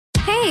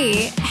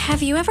Hey,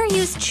 have you ever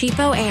used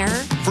Cheapo Air?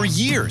 For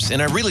years,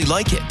 and I really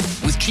like it.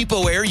 With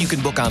Cheapo Air, you can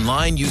book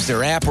online, use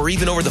their app, or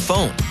even over the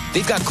phone.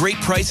 They've got great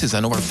prices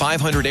on over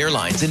 500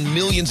 airlines and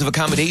millions of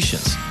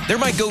accommodations. They're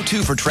my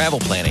go-to for travel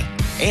planning.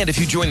 And if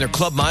you join their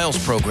Club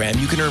Miles program,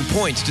 you can earn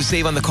points to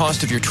save on the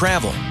cost of your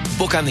travel.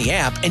 Book on the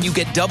app, and you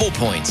get double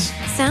points.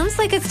 Sounds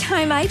like it's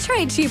time I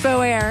tried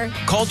Cheapo Air.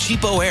 Call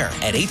Cheapo Air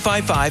at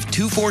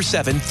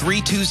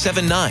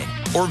 855-247-3279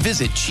 or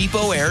visit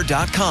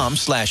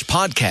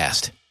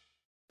cheapoair.com/podcast.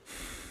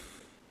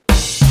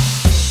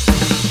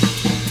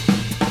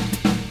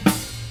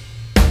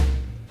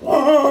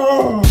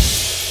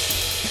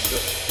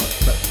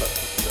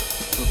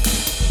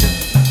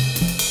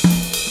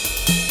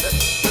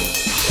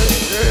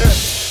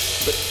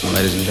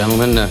 Ladies and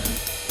gentlemen,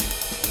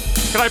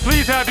 can I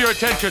please have your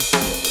attention?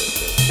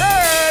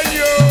 Can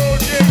you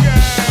dig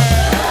it?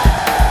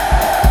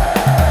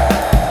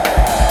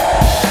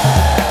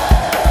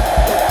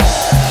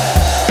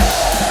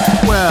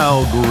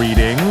 Well,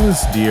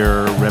 greetings,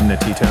 dear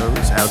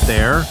Remnantitos out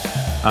there.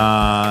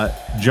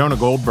 Jonah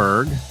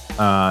Goldberg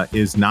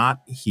is not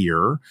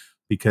here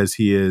because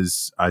he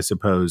is, I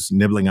suppose,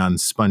 nibbling on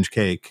sponge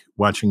cake,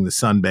 watching the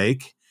sun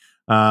bake.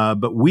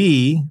 But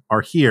we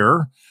are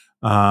here.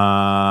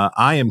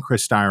 I am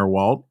Chris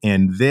Steyerwalt,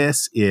 and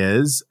this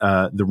is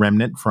The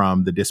Remnant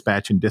from the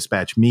Dispatch and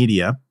Dispatch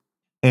Media.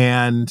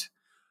 And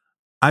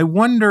I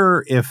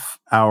wonder if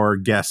our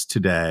guest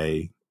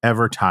today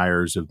ever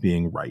tires of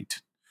being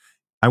right.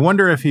 I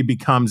wonder if he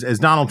becomes, as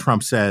Donald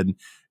Trump said,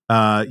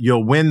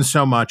 you'll win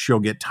so much you'll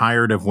get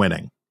tired of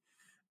winning.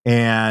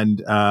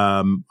 And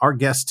our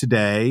guest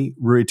today,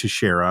 Rui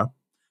Teixeira,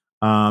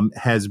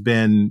 has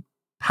been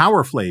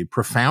powerfully,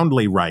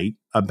 profoundly right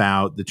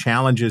about the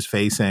challenges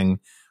facing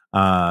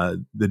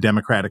the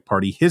Democratic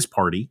Party, his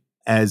party,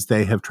 as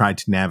they have tried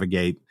to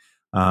navigate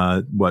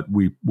what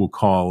we will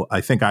call, I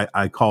think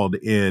I called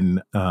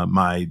in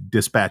my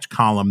dispatch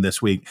column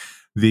this week,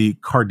 the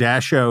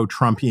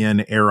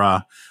Kardashian-Trumpian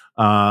era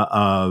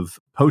of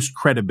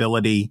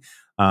post-credibility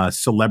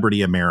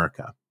celebrity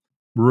America.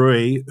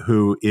 Rui,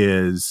 who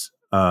is,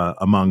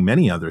 among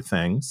many other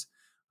things,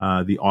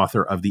 the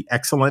author of the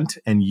excellent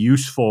and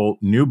useful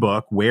new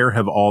book, Where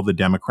Have All the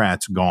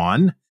Democrats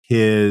Gone?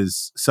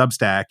 His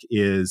Substack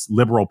is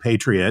Liberal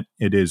Patriot.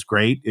 It is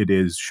great.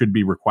 Should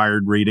be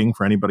required reading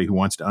for anybody who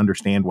wants to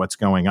understand what's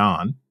going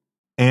on.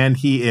 And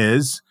he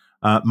is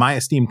my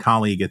esteemed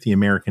colleague at the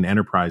American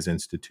Enterprise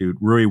Institute.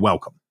 Rui,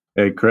 welcome.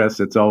 Hey, Chris,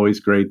 it's always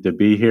great to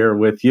be here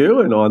with you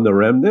and on the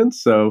Remnant.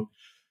 So,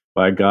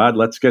 by God,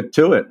 let's get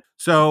to it.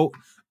 So,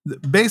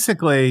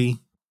 basically,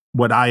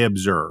 what I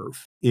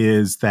observe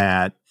is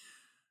that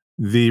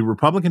the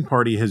Republican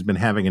Party has been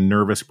having a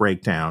nervous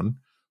breakdown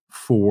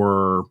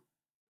for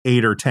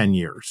 8 or 10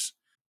 years.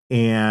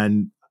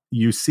 And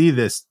you see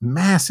this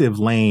massive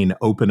lane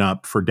open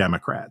up for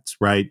Democrats,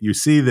 right? You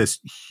see this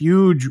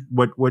huge,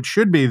 what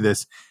should be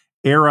this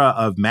era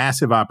of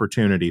massive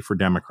opportunity for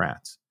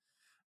Democrats.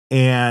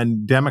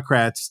 And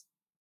Democrats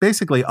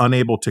basically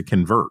unable to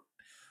convert.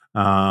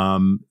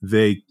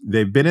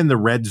 They've been in the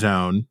red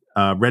zone,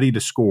 ready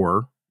to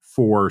score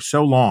for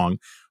so long,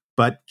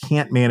 but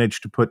can't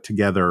manage to put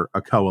together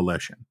a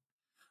coalition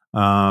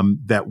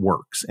that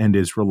works and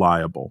is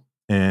reliable.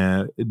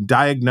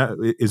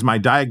 Is my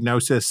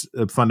diagnosis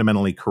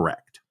fundamentally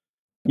correct?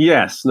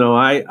 Yes. No,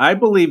 I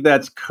believe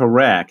that's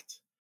correct.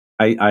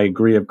 I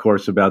agree, of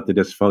course, about the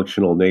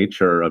dysfunctional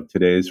nature of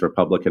today's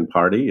Republican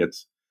Party.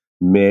 It's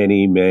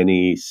many,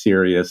 many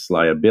serious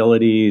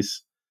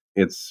liabilities.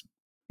 It's,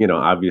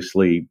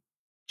 obviously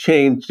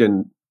changed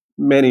in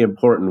many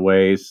important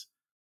ways.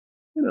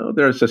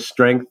 There's a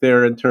strength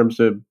there in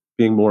terms of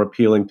being more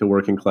appealing to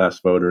working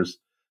class voters,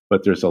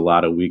 but there's a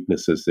lot of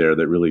weaknesses there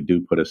that really do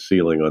put a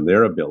ceiling on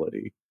their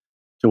ability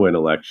to win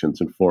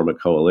elections and form a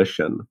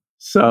coalition.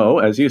 So,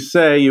 as you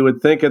say, you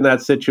would think in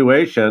that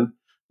situation,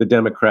 the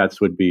Democrats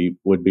would be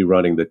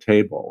running the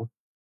table.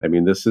 I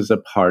mean, this is a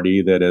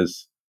party that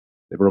is,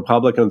 the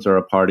Republicans are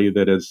a party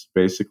that has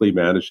basically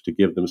managed to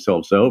give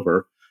themselves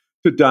over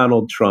to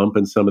Donald Trump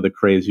and some of the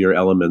crazier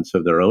elements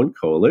of their own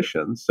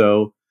coalition.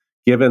 So,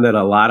 given that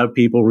a lot of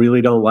people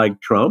really don't like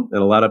Trump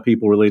and a lot of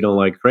people really don't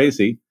like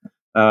crazy,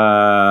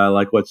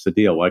 what's the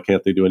deal? Why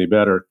can't they do any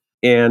better?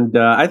 And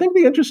I think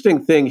the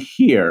interesting thing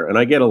here, and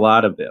I get a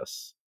lot of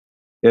this,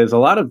 is a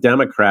lot of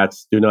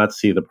Democrats do not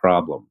see the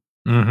problem,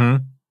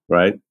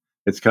 right?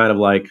 It's kind of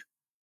like,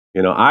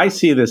 I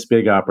see this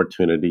big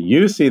opportunity.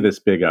 You see this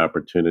big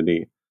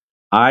opportunity.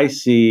 I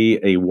see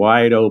a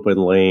wide open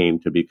lane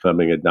to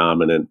becoming a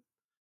dominant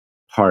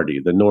party,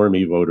 the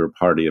normie voter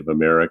party of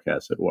America,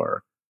 as it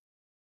were.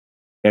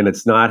 And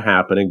it's not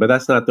happening, but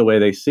that's not the way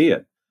they see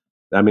it.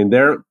 I mean,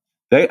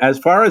 they, as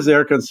far as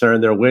they're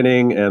concerned, they're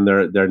winning, and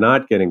they're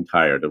not getting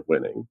tired of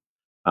winning,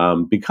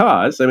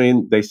 because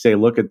they say,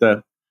 look at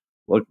the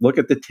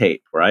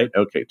tape, right?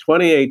 Okay,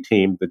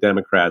 2018, the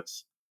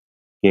Democrats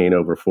gain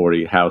over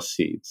 40 House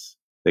seats.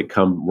 They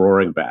come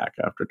roaring back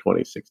after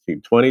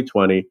 2016.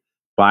 2020,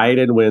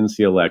 Biden wins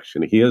the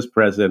election. He is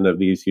president of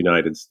these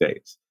United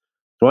States.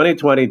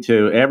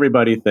 2022,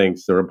 everybody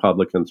thinks the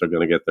Republicans are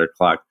going to get their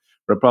clock.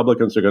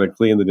 Republicans are going to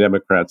clean the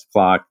Democrats'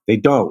 clock. They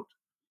don't.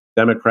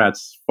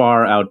 Democrats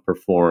far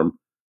outperform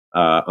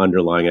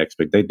underlying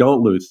expect. They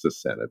don't lose the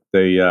Senate.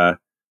 They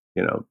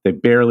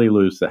barely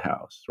lose the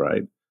House.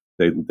 Right?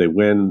 They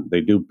win.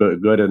 They do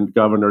good in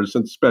governors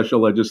and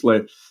special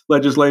legislative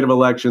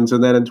elections,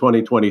 and then in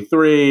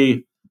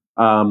 2023,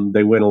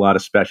 they win a lot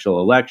of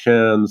special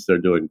elections. They're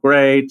doing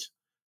great.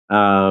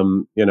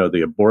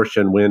 The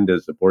abortion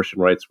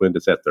rights wind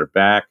is at their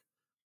back.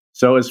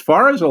 So as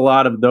far as a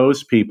lot of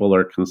those people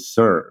are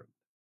concerned,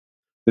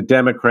 the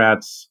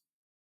Democrats,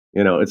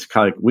 it's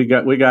kind of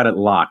like we got it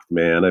locked,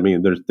 man. I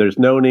mean, there's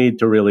no need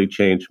to really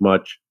change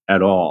much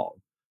at all.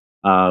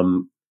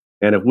 And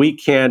if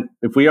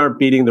we aren't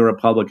beating the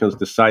Republicans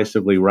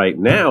decisively right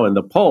now in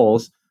the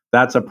polls,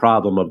 that's a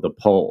problem of the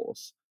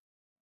polls.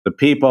 The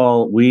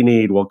people we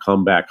need will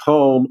come back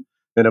home.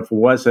 And if it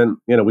wasn't,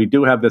 we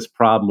do have this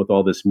problem with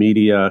all this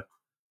media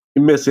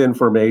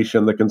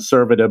misinformation, the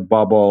conservative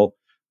bubble,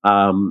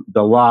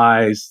 the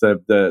lies,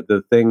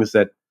 the things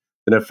the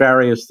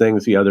nefarious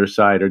things the other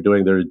side are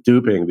doing. They're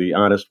duping the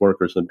honest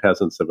workers and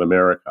peasants of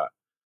America.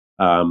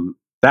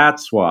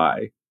 That's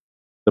why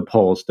the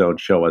polls don't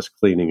show us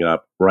cleaning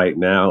up right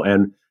now.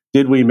 And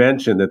did we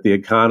mention that the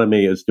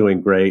economy is doing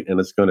great and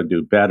it's going to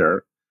do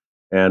better?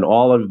 And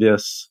all of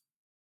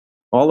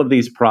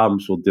these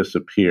problems will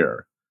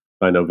disappear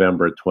by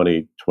November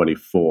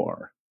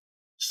 2024.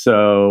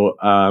 So,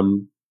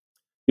 I'm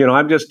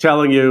just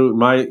telling you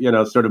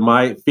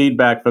my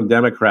feedback from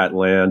Democrat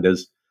land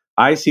is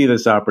I see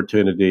this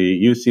opportunity.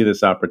 You see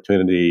this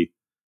opportunity.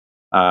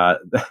 They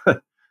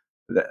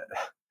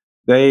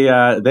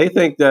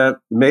think that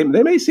they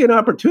may see an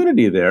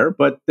opportunity there,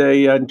 but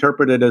they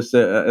interpret it as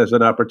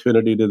an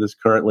opportunity that is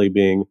currently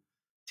being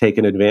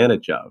taken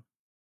advantage of.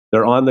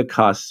 They're on the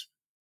cusp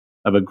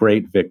of a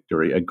great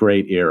victory, a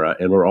great era,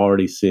 and we're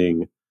already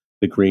seeing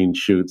the green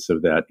shoots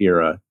of that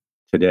era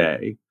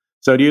today.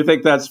 So do you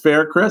think that's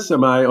fair, Chris?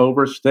 Am I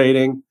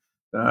overstating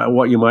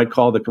what you might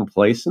call the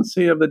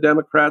complacency of the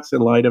Democrats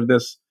in light of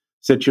this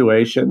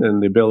situation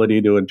and the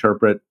ability to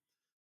interpret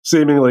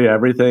seemingly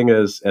everything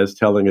as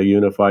telling a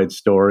unified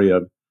story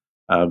of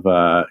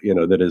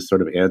that is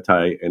sort of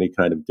anti any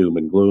kind of doom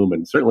and gloom,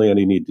 and certainly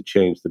any need to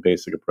change the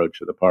basic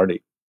approach of the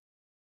party?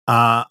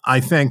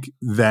 I think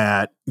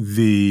that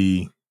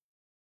the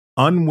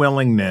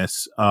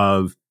unwillingness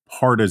of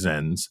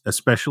partisans,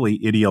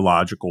 especially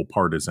ideological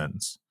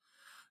partisans,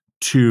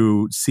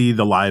 to see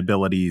the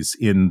liabilities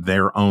in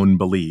their own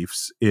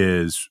beliefs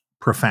is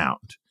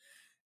profound.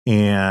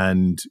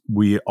 And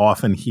we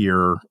often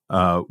hear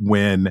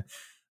when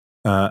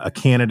a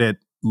candidate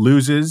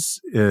loses,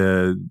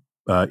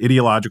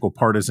 ideological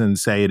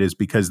partisans say it is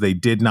because they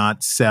did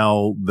not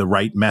sell the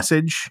right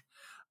message.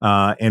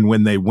 And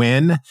when they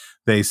win,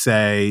 they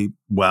say,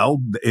 well,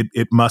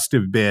 it must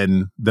have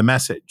been the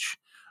message.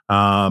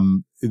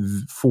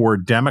 For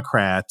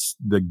Democrats,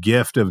 the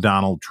gift of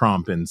Donald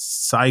Trump in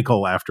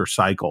cycle after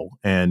cycle,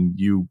 and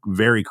you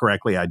very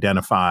correctly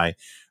identify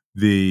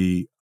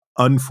the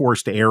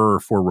unforced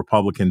error for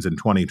Republicans in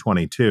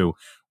 2022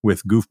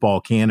 with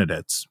goofball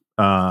candidates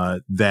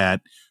that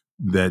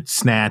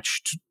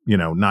snatched,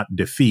 not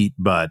defeat,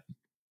 but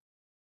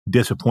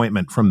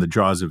disappointment from the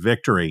jaws of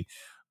victory.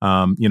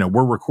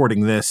 We're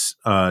recording this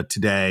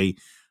today.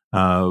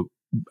 The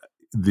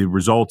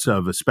results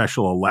of a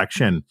special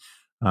election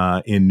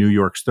in New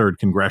York's 3rd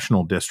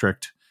Congressional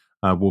District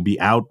will be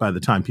out by the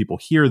time people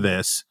hear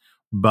this,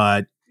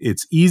 but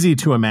it's easy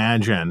to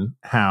imagine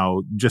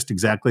how just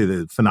exactly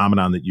the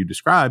phenomenon that you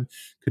described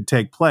could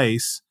take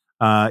place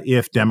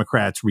if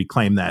Democrats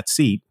reclaim that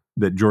seat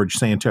that George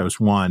Santos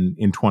won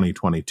in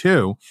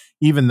 2022,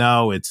 even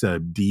though it's a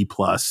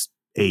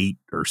D+8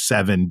 or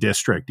 7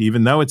 district,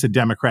 even though it's a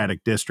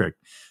Democratic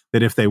district,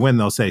 that if they win,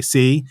 they'll say,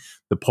 see,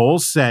 the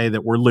polls say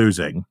that we're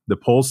losing. The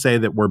polls say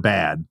that we're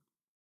bad,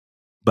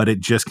 but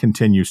it just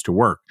continues to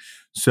work.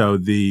 So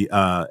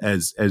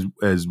as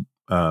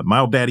my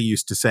old daddy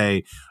used to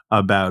say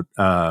about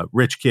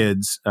rich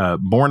kids,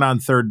 born on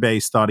third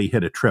base thought he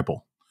hit a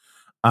triple.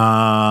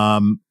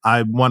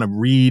 I want to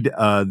read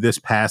this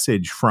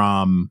passage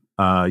from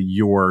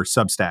your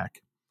Substack.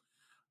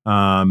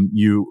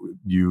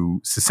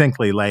 You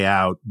succinctly lay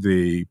out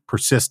the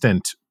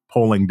persistent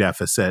polling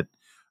deficit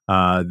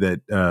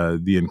that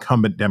the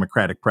incumbent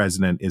Democratic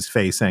president is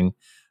facing,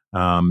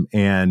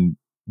 and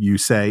you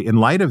say, in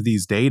light of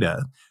these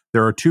data,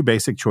 there are 2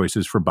 basic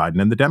choices for Biden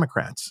and the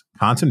Democrats: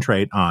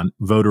 concentrate on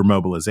voter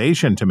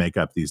mobilization to make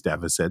up these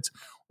deficits,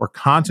 or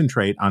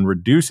concentrate on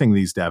reducing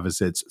these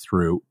deficits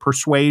through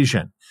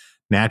persuasion.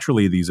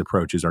 Naturally, these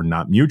approaches are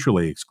not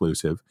mutually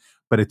exclusive,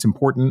 but it's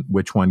important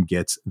which one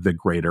gets the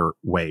greater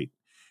weight.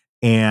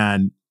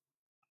 And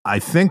I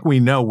think we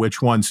know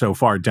which one so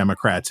far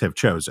Democrats have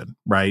chosen,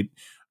 right?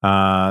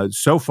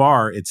 So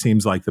far, it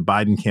seems like the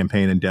Biden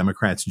campaign and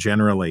Democrats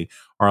generally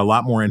are a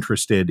lot more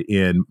interested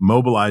in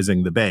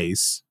mobilizing the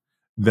base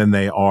than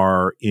they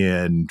are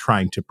in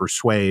trying to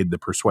persuade the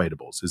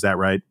persuadables. Is that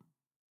right?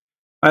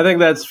 I think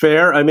that's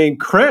fair. I mean,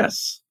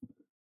 Chris,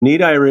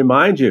 Need I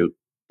remind you,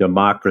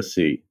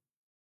 democracy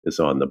is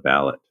on the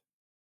ballot.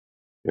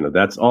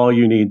 That's all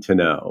you need to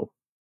know.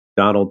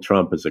 Donald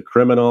Trump is a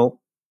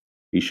criminal.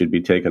 He should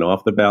be taken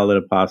off the ballot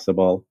if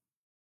possible.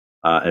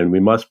 And we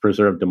must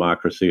preserve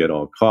democracy at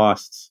all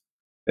costs.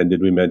 And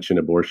did we mention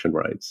abortion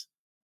rights?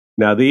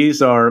 Now,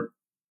 these are,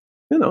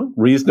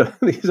 reasonable.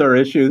 These are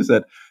issues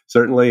that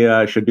certainly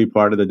should be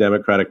part of the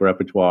Democratic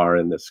repertoire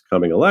in this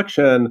coming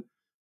election.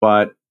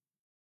 But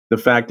the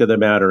fact of the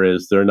matter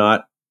is, they're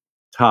not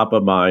top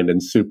of mind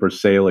and super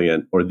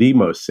salient or the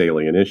most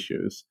salient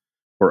issues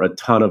for a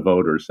ton of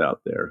voters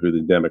out there who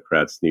the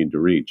Democrats need to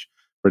reach,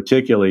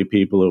 particularly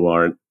people who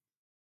aren't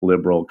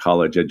liberal,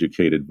 college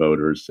educated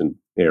voters in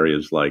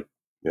areas like,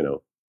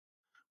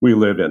 we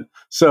live in.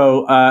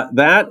 So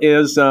that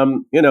is,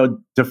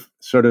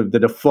 sort of the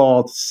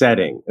default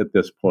setting at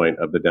this point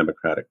of the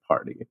Democratic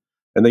Party.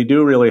 And they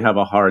do really have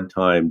a hard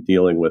time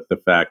dealing with the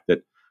fact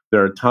that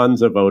there are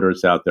tons of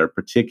voters out there,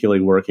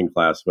 particularly working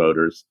class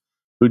voters,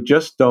 who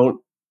just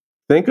don't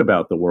think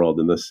about the world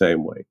in the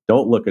same way,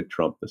 don't look at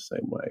Trump the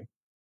same way,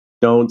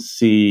 don't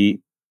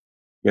see,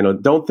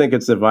 don't think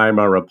it's the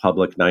Weimar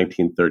Republic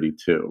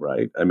 1932,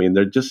 right? I mean,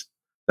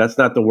 that's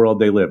not the world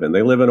they live in.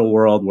 They live in a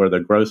world where the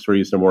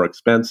groceries are more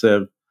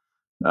expensive.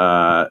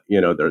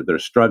 They're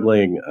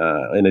struggling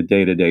in a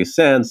day-to-day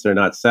sense. They're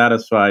not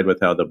satisfied with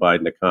how the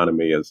Biden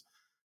economy has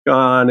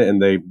gone,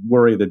 and they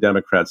worry the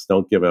Democrats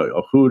don't give a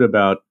hoot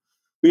about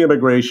the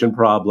immigration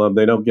problem.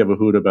 They don't give a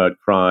hoot about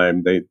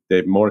crime.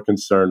 They're more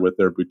concerned with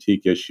their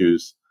boutique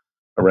issues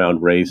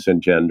around race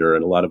and gender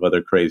and a lot of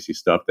other crazy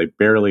stuff they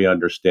barely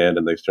understand,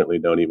 and they certainly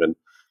don't even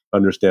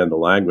understand the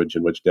language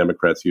in which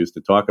Democrats use to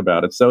talk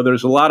about it. So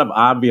there's a lot of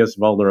obvious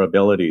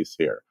vulnerabilities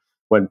here.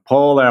 When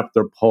poll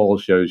after poll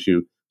shows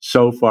you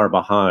so far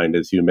behind,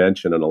 as you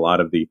mentioned, on a lot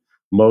of the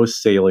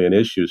most salient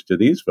issues to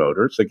these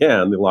voters,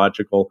 again, the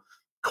logical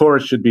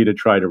course should be to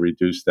try to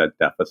reduce that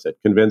deficit,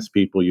 convince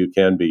people you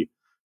can be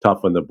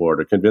tough on the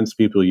border, convince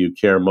people you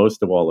care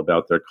most of all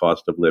about their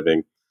cost of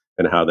living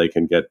and how they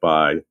can get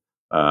by,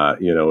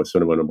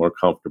 sort of in a more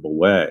comfortable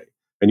way.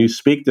 And you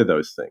speak to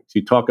those things.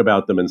 You talk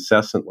about them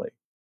incessantly.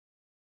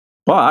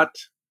 But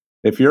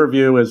if your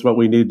view is what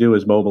we need to do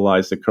is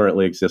mobilize the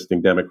currently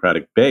existing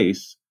Democratic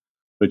base,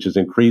 which is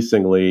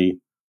increasingly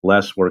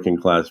less working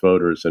class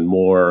voters and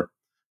more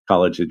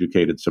college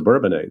educated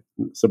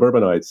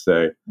suburbanites,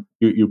 say,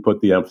 you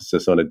put the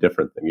emphasis on a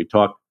different thing. You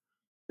talk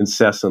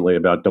incessantly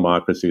about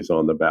democracies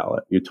on the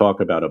ballot. You talk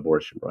about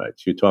abortion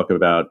rights. You talk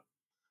about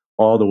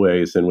all the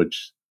ways in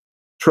which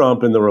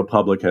Trump and the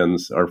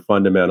Republicans are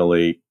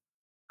fundamentally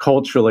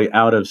culturally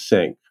out of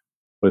sync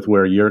with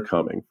where you're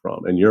coming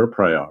from and your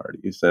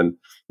priorities and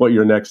what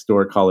your next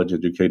door college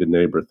educated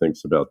neighbor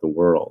thinks about the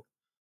world.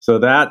 So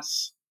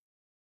that's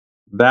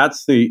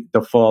the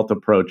default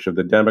approach of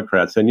the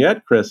Democrats. And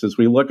yet, Chris, as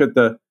we look at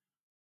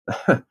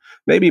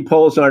maybe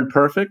polls aren't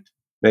perfect.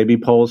 Maybe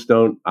polls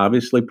don't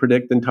obviously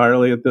predict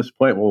entirely at this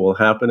point what will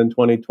happen in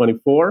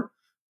 2024.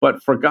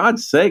 But for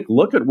God's sake,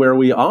 look at where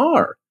we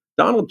are.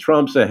 Donald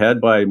Trump's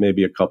ahead by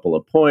maybe a couple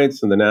of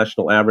points, and the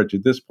national average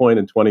at this point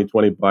in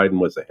 2020, Biden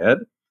was ahead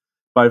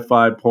by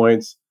 5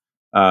 points.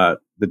 The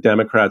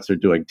Democrats are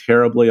doing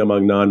terribly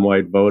among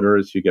non-white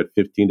voters. You get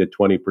 15 to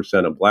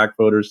 20% of black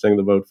voters saying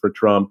to vote for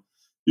Trump.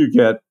 You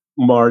get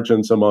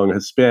margins among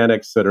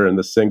Hispanics that are in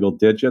the single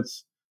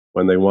digits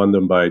when they won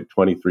them by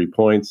 23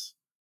 points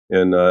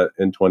in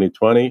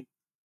 2020.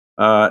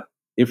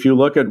 If you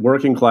look at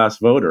working class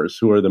voters,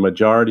 who are the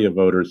majority of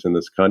voters in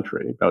this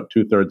country, about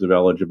 2/3 of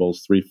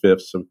eligibles,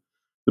 3/5 of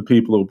the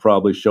people who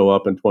probably show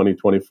up in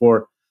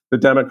 2024, the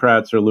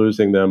Democrats are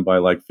losing them by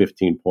like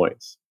 15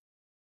 points.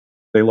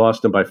 They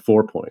lost them by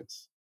 4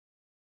 points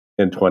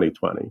in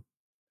 2020.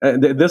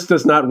 And this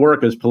does not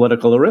work as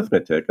political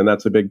arithmetic, and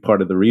that's a big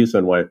part of the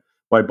reason why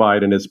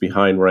Biden is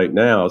behind right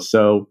now.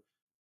 So,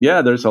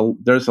 yeah, there's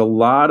a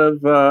lot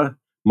of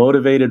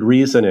motivated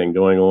reasoning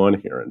going on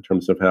here in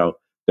terms of how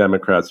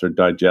Democrats are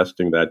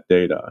digesting that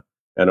data,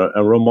 and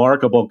a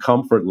remarkable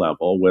comfort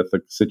level with a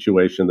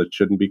situation that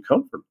shouldn't be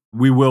comfortable.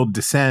 We will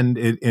descend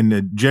in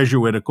the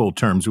Jesuitical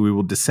terms. We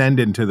will descend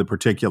into the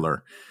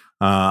particular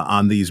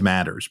on these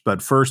matters.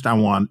 But first, I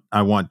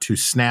want to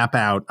snap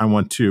out. I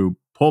want to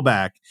pull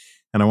back,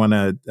 and I want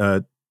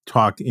to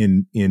talk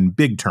in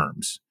big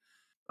terms.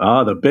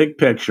 The big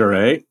picture,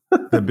 eh?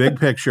 The big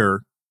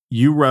picture.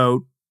 You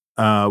wrote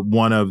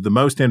one of the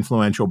most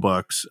influential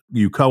books.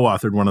 You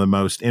co-authored one of the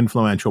most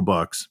influential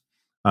books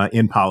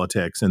in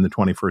politics in the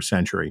 21st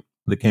century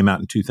that came out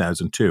in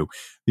 2002,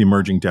 The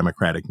Emerging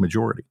Democratic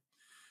Majority.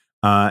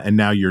 And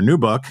now your new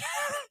book,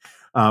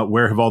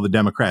 Where Have All the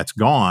Democrats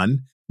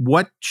Gone?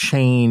 What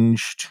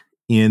changed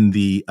in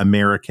the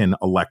American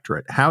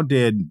electorate? How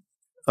did,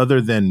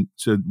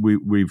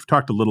 we've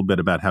talked a little bit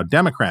about how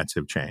Democrats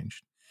have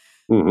changed.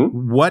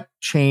 Mm-hmm. What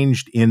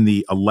changed in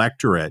the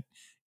electorate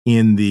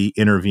in the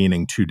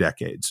intervening 2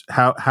 decades?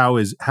 How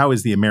is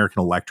the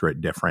American electorate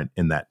different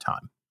in that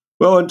time?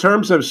 Well, in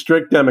terms of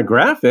strict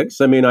demographics,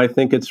 I mean, I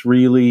think it's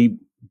really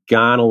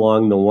gone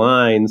along the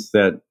lines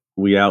that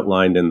we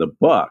outlined in the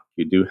book.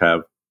 You do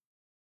have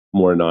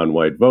more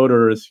non-white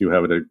voters. You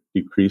have a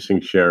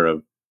decreasing share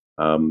of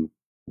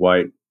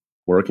white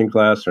working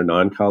class or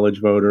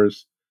non-college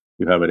voters.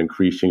 You have an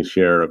increasing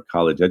share of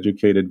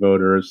college-educated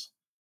voters.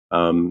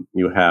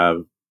 You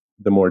have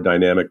the more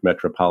dynamic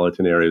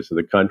metropolitan areas of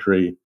the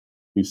country.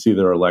 You see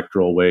their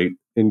electoral weight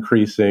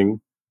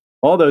increasing.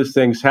 All those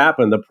things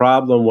happen. The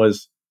problem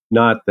was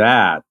not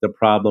that. The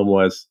problem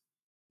was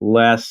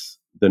less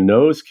the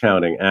nose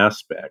counting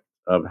aspect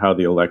of how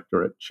the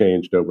electorate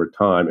changed over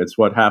time. It's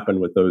what happened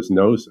with those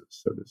noses,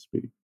 so to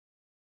speak.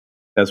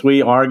 As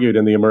we argued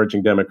in the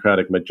emerging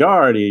Democratic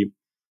majority,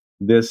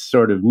 this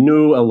sort of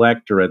new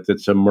electorate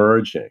that's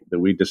emerging that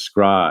we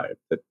described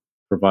that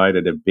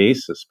provided a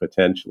basis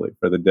potentially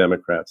for the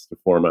Democrats to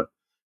form a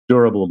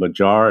durable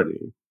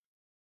majority.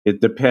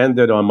 It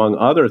depended, among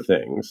other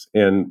things,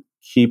 in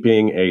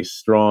keeping a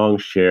strong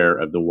share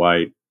of the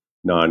white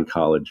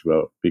non-college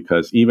vote,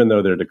 because even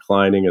though they're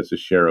declining as a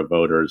share of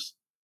voters,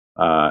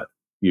 they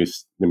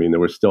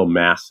were still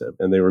massive,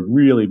 and they were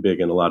really big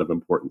in a lot of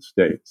important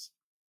states.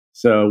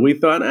 So we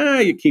thought,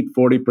 you keep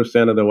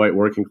 40% of the white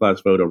working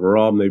class vote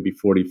overall, maybe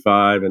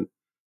 45, and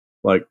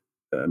like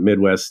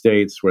Midwest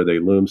states where they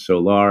loom so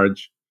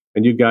large,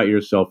 and you got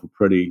yourself a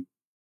pretty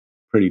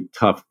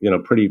tough,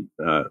 pretty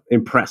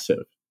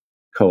impressive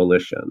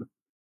coalition.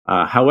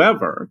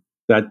 However,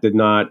 that did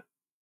not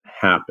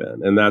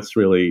happen, and that's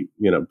really,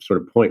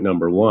 sort of point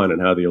number one,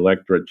 and how the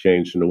electorate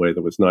changed in a way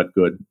that was not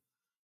good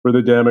for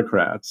the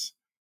Democrats.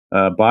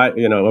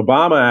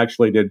 Obama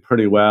actually did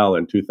pretty well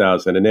in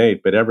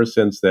 2008, but ever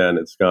since then,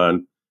 it's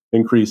gone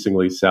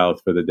increasingly south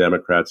for the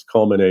Democrats,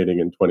 culminating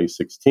in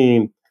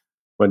 2016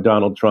 when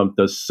Donald Trump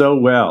does so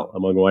well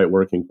among white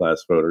working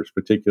class voters,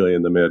 particularly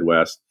in the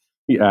Midwest.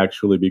 He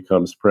actually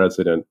becomes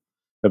president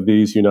of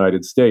these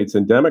United States.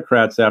 And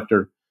Democrats,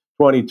 after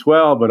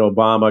 2012, when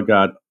Obama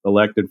got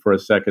elected for a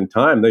second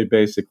time, they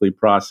basically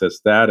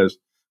processed that as,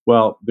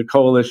 well, the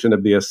coalition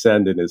of the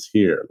ascendant is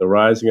here. The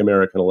rising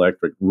American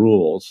electorate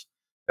rules,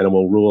 and it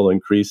will rule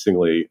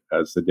increasingly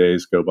as the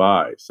days go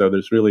by. So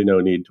there's really no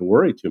need to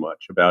worry too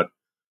much about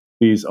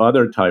these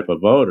other type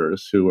of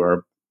voters who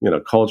are,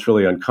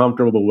 culturally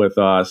uncomfortable with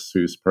us,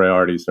 whose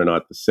priorities are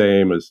not the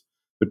same as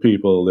the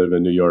people who live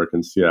in New York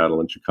and Seattle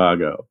and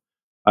Chicago.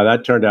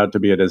 That turned out to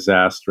be a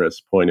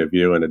disastrous point of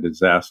view and a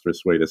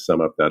disastrous way to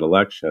sum up that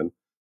election.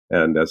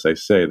 And as I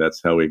say,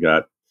 that's how we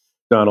got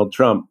Donald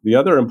Trump. The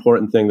other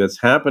important thing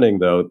that's happening,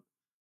 though,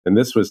 and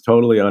this was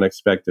totally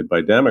unexpected by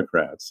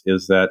Democrats,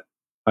 is that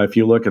if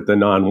you look at the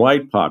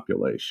non-white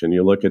population,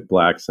 you look at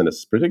blacks and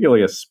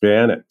particularly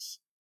Hispanics,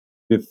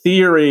 the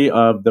theory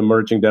of the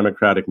emerging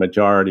Democratic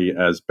majority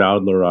as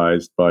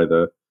Bowdlerized by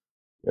the,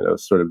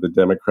 sort of the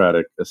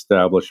Democratic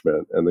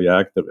establishment and the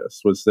activists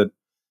was that,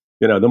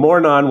 the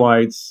more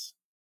non-whites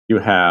you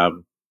have,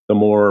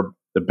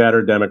 the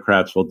better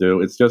Democrats will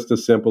do. It's just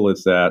as simple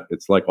as that.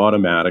 It's like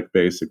automatic,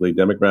 basically.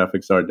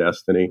 Demographics are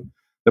destiny.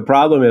 The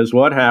problem is,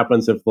 what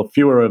happens if the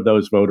fewer of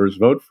those voters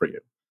vote for you?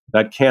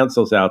 That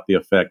cancels out the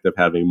effect of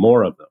having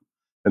more of them.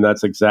 And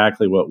that's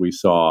exactly what we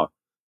saw,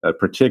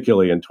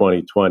 particularly in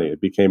 2020.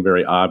 It became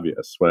very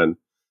obvious when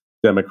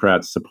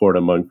Democrats' support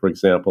among, for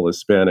example,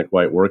 Hispanic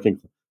white working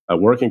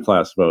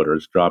class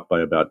voters dropped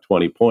by about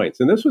 20 points.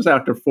 And this was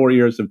after 4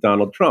 years of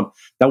Donald Trump.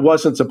 That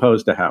wasn't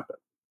supposed to happen.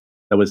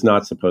 That was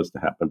not supposed to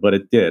happen, but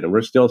it did. And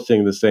we're still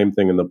seeing the same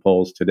thing in the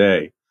polls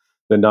today.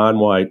 The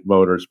non-white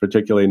voters,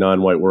 particularly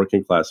non-white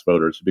working class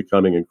voters, are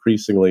becoming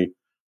increasingly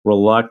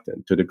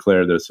reluctant to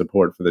declare their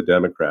support for the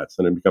Democrats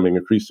and are becoming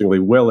increasingly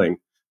willing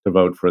to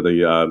vote for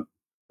the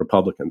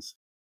Republicans.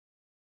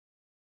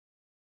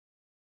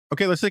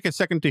 Okay, let's take a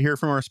second to hear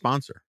from our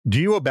sponsor. Do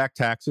you owe back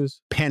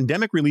taxes?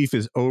 Pandemic relief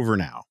is over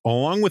now.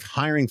 Along with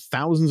hiring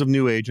thousands of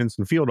new agents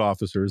and field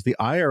officers, the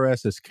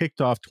IRS has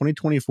kicked off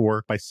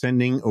 2024 by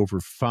sending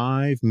over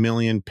 5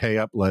 million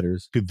pay-up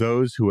letters to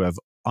those who have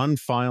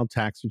unfiled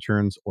tax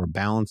returns or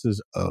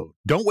balances owed.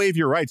 Don't waive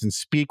your rights and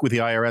speak with the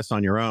IRS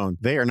on your own.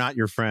 They are not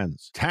your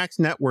friends. Tax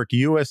Network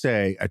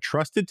USA, a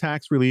trusted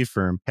tax relief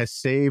firm, has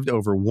saved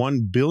over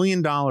 $1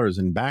 billion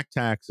in back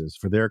taxes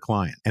for their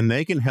client, and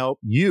they can help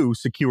you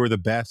secure the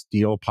best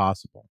deal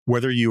possible.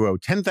 Whether you owe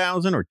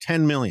 $10,000 or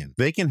 $10 million,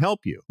 they can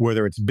help you.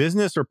 Whether it's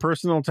business or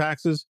personal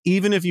taxes,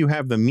 even if you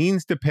have the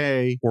means to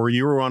pay or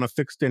you're on a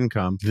fixed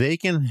income, they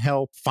can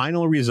help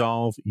finally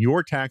resolve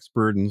your tax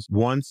burdens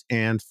once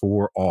and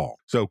for all.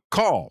 So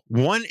call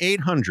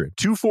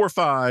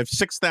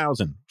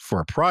 1-800-245-6000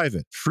 for a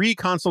private, free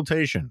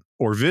consultation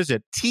or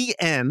visit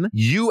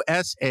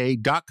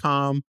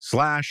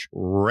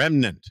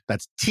tnusa.com/remnant.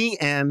 That's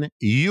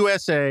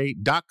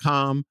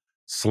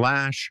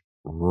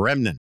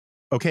tnusa.com/remnant.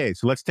 Okay,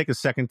 so let's take a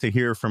second to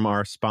hear from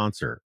our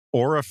sponsor,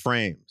 Aura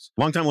Frames.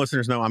 Longtime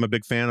listeners know I'm a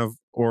big fan of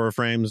Aura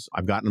Frames.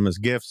 I've gotten them as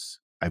gifts.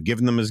 I've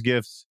given them as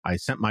gifts. I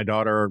sent my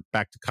daughter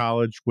back to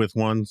college with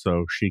one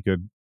so she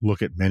could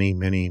look at many,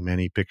 many,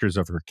 many pictures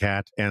of her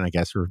cat and I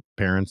guess her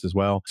parents as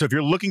well. So if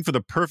you're looking for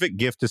the perfect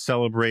gift to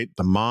celebrate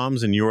the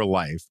moms in your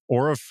life,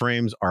 Aura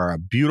frames are a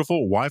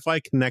beautiful Wi-Fi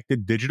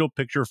connected digital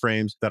picture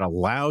frames that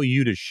allow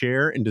you to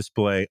share and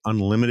display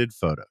unlimited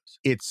photos.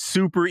 It's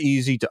super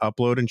easy to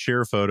upload and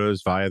share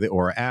photos via the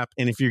Aura app.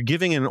 And if you're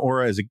giving an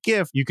Aura as a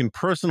gift, you can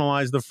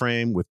personalize the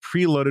frame with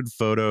preloaded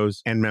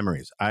photos and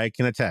memories. I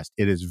can attest.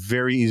 It is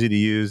very easy to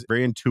use,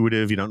 very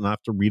intuitive. You don't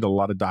have to read a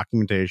lot of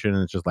documentation.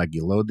 It's just like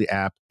you load the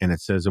app and it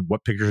says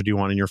what pictures do you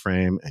want in your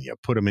frame, and you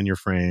put them in your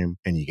frame,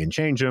 and you can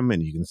change them,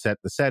 and you can set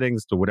the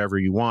settings to whatever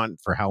you want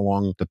for how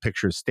long the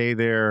pictures stay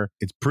there.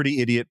 It's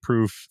pretty idiot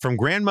proof. From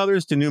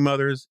grandmothers to new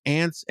mothers,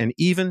 aunts, and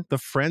even the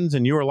friends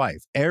in your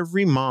life,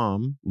 every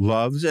mom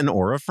loves an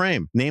Aura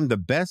frame. Named the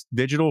best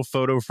digital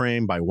photo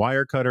frame by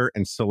Wirecutter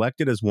and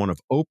selected as one of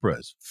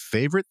Oprah's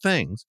favorite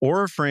things,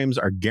 Aura frames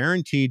are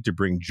guaranteed to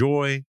bring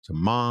joy to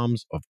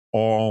moms of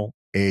all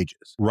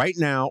ages. Right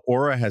now,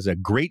 Aura has a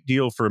great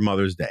deal for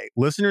Mother's Day.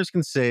 Listeners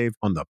can save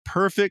on the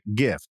perfect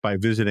gift by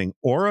visiting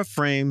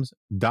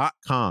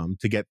auraframes.com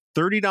to get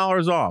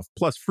 $30 off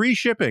plus free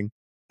shipping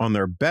on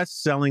their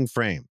best-selling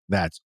frame.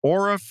 That's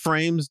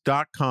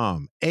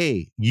auraframes.com.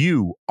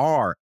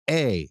 AURA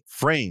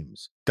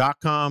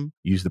frames.com.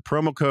 Use the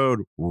promo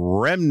code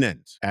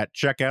REMNANT at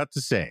checkout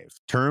to save.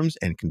 Terms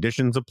and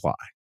conditions apply.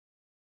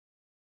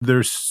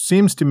 There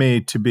seems to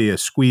me to be a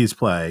squeeze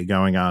play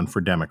going on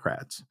for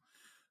Democrats.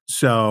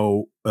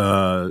 So,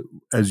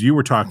 as you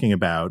were talking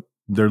about,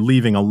 they're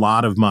leaving a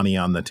lot of money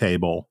on the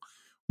table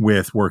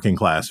with working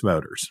class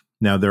voters.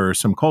 Now, there are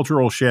some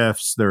cultural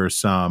shifts. There are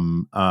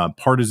some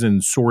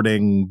partisan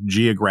sorting,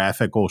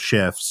 geographical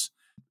shifts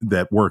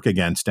that work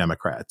against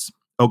Democrats.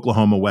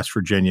 Oklahoma, West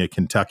Virginia,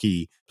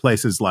 Kentucky,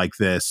 places like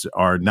this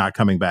are not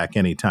coming back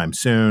anytime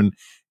soon.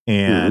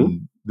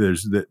 And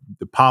there's the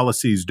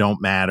policies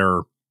don't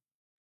matter.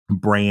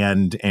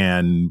 Brand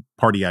and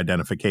party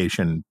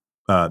identification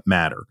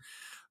matter.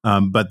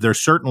 But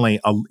there's certainly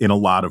in a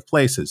lot of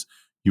places.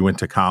 You went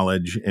to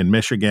college in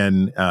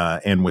Michigan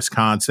and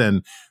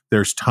Wisconsin.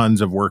 There's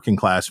tons of working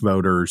class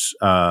voters,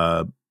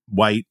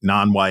 white,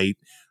 non-white,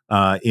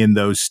 in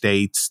those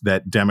states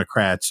that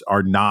Democrats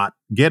are not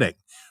getting.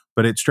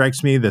 But it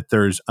strikes me that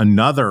there's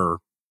another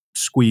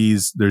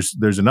squeeze.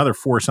 There's another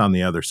force on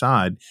the other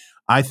side.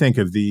 I think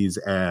of these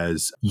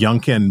as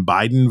Youngkin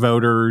Biden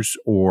voters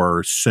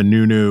or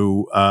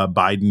Sununu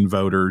Biden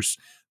voters.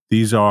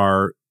 These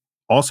are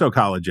also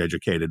college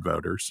educated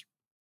voters.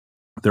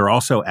 They're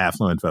also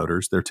affluent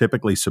voters. They're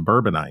typically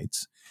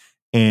suburbanites,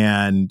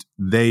 and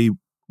they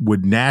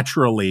would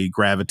naturally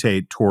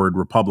gravitate toward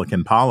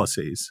Republican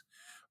policies,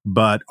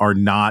 but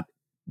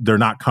they're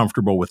not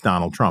comfortable with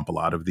Donald Trump. A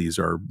lot of these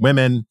are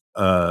women.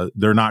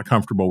 They're not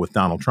comfortable with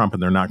Donald Trump,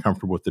 and they're not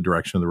comfortable with the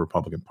direction of the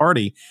Republican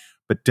Party.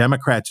 But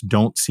Democrats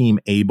don't seem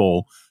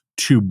able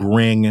to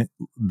bring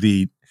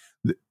the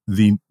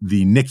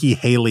Nikki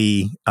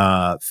Haley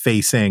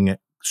facing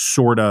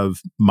sort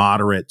of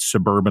moderate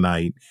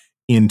suburbanite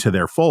into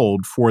their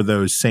fold for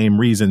those same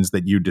reasons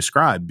that you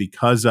described,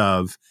 because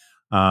of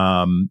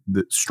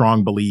the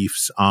strong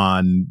beliefs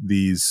on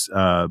these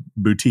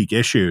boutique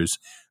issues.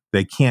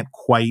 They can't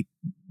quite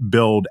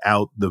build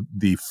out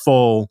the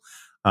full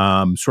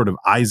sort of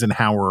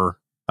Eisenhower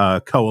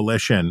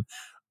coalition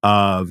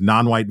of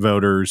non-white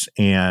voters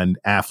and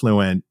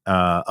affluent,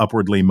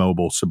 upwardly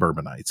mobile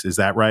suburbanites. Is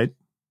that right?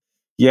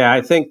 Yeah,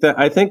 I think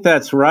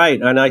that's right,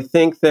 and I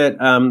think that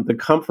the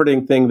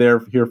comforting thing there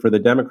here for the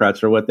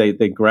Democrats, or what they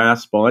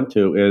grasp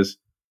onto, is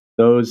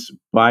those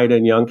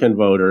Biden Youngkin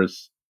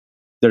voters.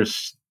 They're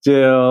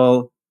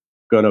still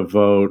going to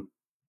vote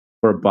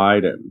for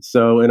Biden.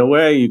 So in a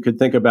way, you could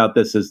think about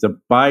this as the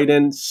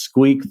Biden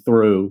squeak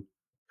through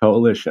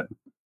coalition.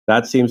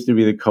 That seems to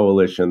be the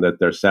coalition that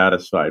they're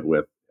satisfied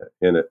with,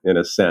 in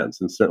a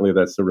sense, and certainly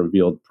that's the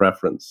revealed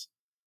preference.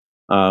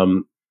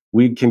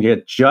 We can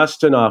get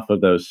just enough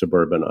of those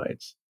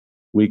suburbanites.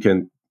 We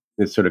can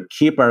sort of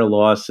keep our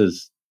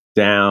losses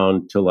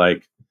down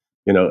to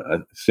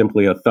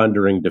simply a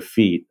thundering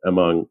defeat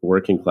among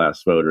working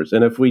class voters.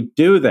 And if we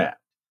do that,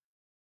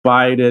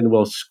 Biden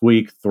will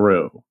squeak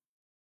through.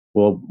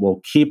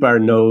 We'll keep our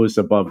nose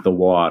above the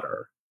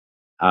water.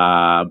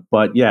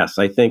 But yes,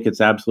 I think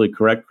it's absolutely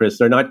correct, Chris.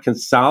 They're not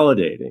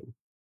consolidating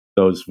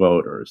those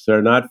voters.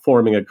 They're not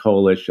forming a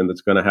coalition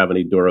that's going to have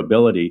any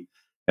durability.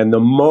 And the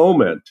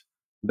moment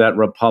that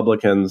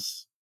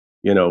Republicans,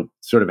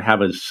 sort of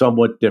have a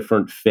somewhat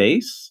different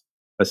face,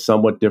 a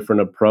somewhat different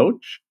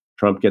approach,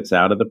 Trump gets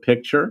out of the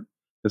picture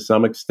to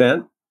some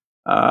extent,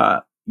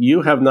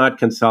 you have not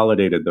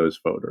consolidated those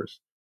voters.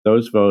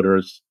 Those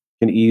voters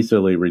can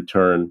easily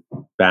return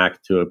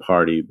back to a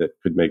party that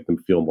could make them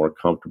feel more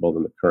comfortable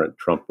than the current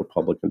Trump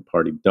Republican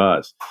Party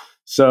does.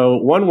 So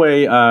one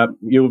way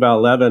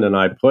Yuval Levin and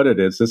I put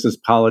it is, this is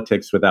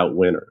politics without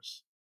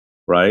winners,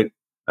 right?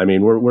 I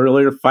mean,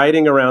 we're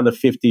fighting around the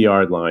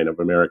 50-yard line of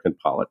American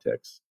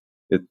politics.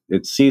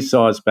 It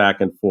seesaws back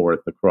and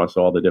forth across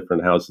all the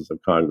different houses of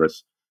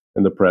Congress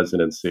and the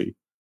presidency.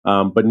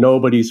 But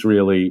nobody's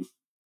really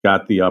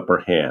got the upper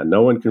hand.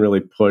 No one can really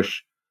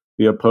push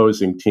the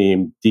opposing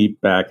team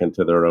deep back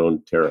into their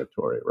own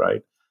territory,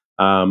 right?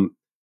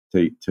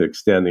 to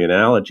extend the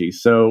analogy.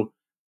 So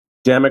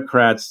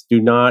Democrats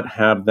do not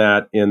have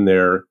that in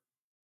their,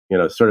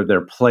 sort of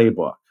their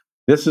playbook.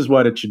 This is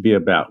what it should be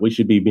about. We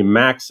should be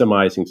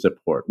maximizing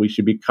support. We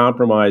should be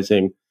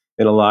compromising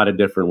in a lot of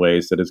different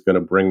ways that is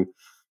going to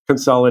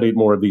consolidate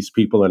more of these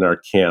people in our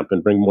camp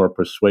and bring more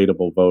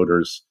persuadable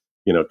voters,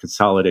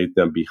 consolidate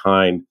them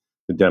behind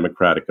the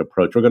Democratic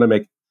approach. We're going to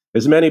make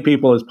as many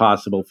people as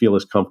possible feel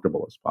as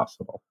comfortable as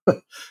possible.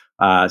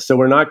 So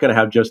we're not going to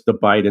have just the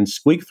Biden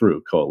squeak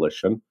through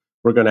coalition.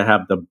 We're going to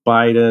have the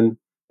Biden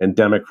and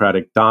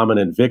Democratic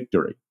dominant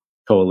victory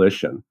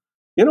coalition.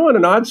 In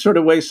an odd sort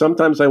of way,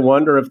 sometimes I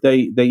wonder if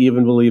they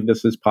even believe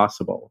this is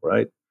possible,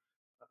 right?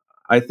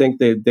 I think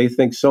they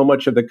think so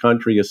much of the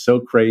country is so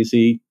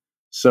crazy,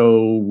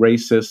 so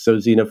racist, so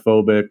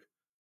xenophobic,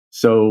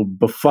 so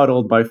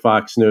befuddled by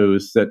Fox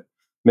News that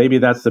maybe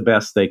that's the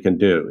best they can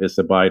do is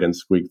the Biden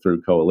squeak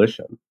through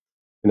coalition.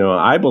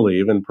 I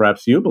believe, and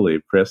perhaps you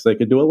believe, Chris, they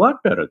could do a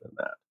lot better than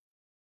that.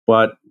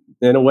 But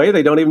in a way,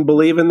 they don't even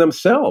believe in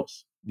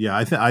themselves. Yeah,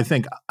 I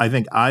think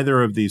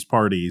either of these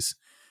parties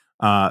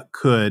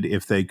could,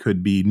 if they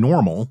could be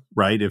normal,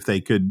 right? If they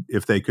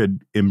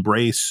could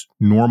embrace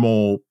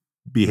normal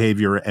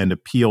behavior and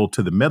appeal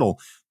to the middle,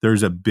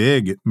 there's a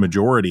big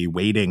majority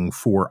waiting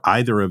for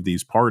either of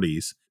these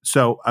parties.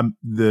 So I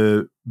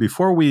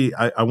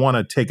want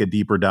to take a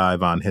deeper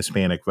dive on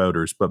Hispanic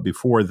voters, but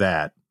before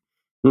that,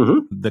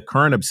 the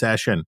current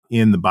obsession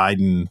in the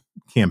Biden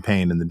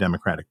campaign and the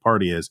Democratic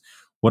Party is,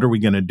 what are we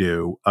going to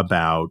do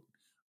about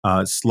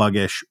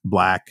sluggish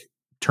Black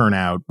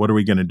turnout? What are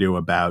we going to do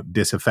about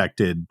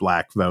disaffected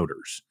Black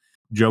voters?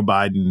 Joe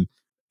Biden,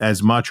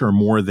 as much or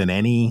more than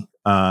any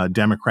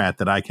Democrat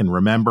that I can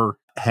remember,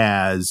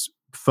 has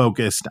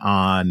focused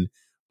on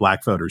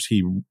Black voters.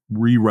 He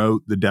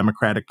rewrote the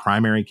Democratic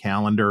primary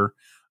calendar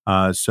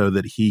so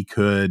that he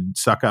could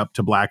suck up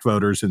to Black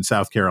voters in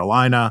South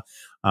Carolina.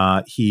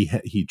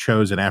 He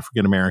chose an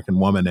African-American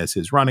woman as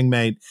his running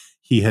mate.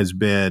 He has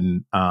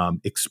been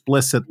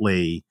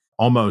explicitly,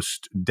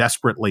 almost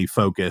desperately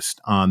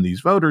focused on these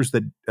voters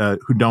that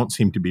who don't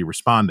seem to be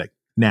responding.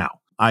 Now,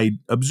 I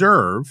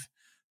observe,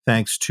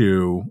 thanks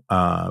to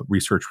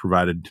research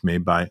provided to me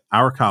by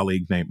our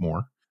colleague Nate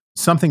Moore,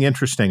 something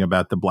interesting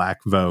about the Black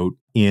vote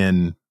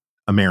in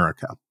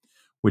America,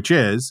 which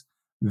is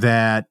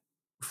that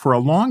for a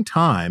long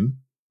time,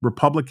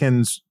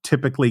 Republicans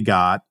typically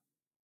got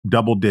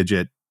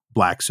double-digit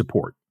Black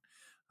support.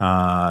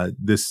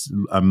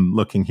 I'm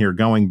looking here,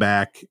 going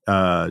back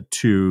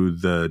to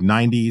the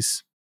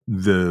 90s,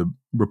 the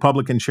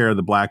Republican share of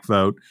the Black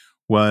vote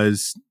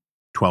was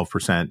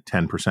 12%,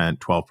 10%,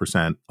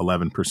 12%,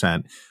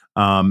 11%.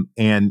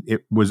 And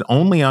it was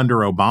only under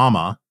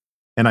Obama,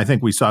 and I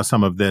think we saw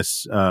some of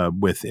this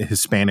with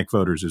Hispanic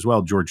voters as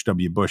well. George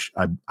W. Bush,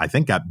 I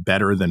think, got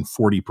better than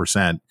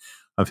 40%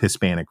 of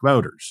Hispanic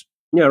voters.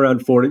 Yeah,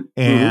 around 40.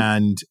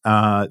 And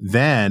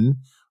then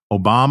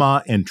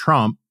Obama and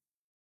Trump,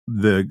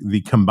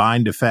 the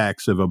combined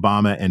effects of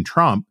Obama and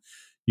Trump,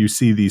 you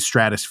see these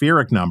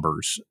stratospheric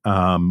numbers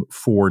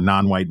for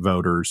non-white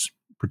voters,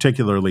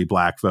 particularly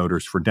Black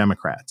voters for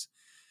Democrats.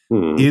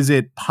 Is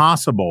it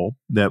possible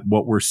that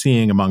what we're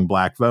seeing among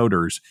Black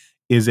voters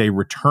is a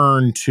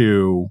return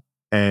to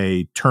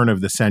a turn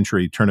of this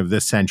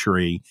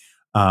century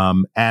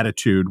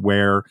attitude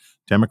where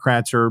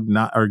Democrats are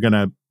going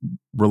to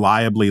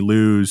reliably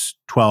lose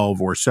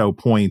 12 or so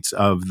points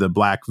of the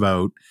Black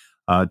vote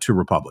to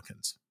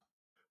Republicans?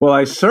 Well,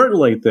 I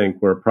certainly think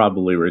we're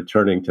probably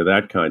returning to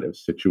that kind of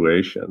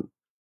situation.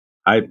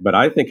 But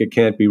I think it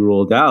can't be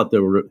ruled out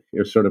that we're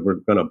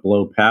going to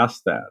blow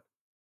past that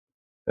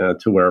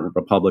to where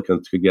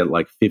Republicans could get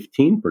like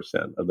 15%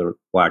 of the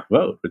Black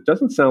vote. It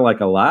doesn't sound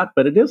like a lot,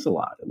 but it is a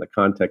lot in the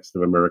context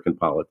of American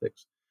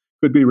politics.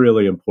 Could be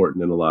really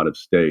important in a lot of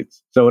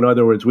states. So in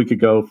other words, we could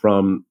go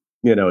from,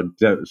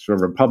 sort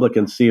of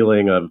Republican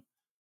ceiling of,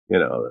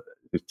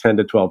 10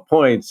 to 12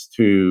 points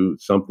to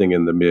something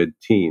in the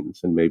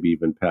mid-teens and maybe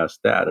even past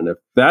that. And if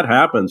that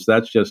happens,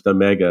 that's just a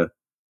mega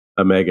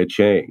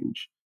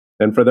change.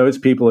 And for those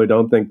people who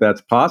don't think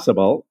that's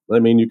possible, I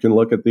mean, you can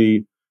look at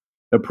the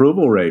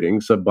approval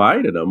ratings of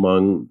Biden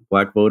among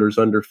Black voters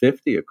under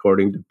 50,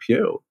 according to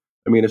Pew.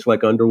 I mean, it's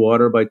like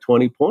underwater by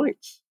 20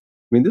 points.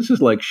 I mean, this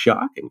is like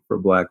shocking for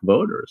Black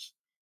voters.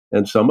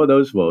 And some of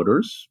those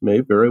voters may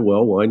very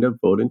well wind up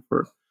voting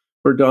for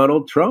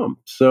Donald Trump.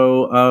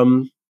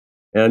 So,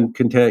 and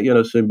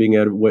content, so being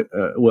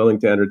willing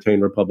to entertain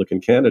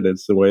Republican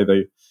candidates the way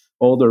the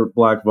older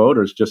Black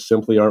voters just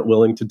simply aren't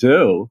willing to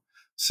do.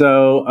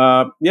 So,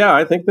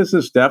 I think this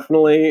is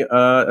definitely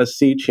a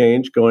sea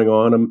change going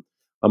on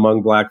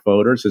among Black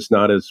voters. It's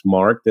not as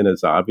marked and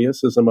as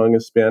obvious as among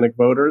Hispanic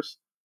voters,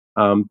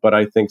 but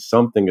I think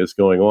something is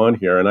going on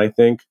here. And I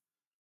think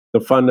the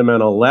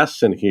fundamental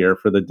lesson here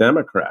for the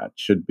Democrats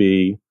should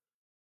be,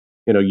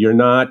 you're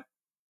not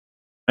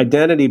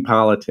identity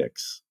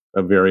politics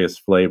of various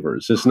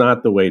flavors is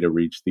not the way to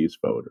reach these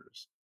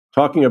voters.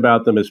 Talking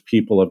about them as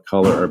people of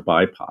color or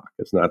BIPOC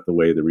is not the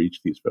way to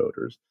reach these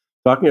voters.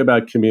 Talking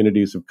about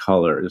communities of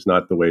color is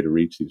not the way to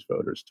reach these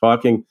voters.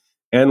 Talking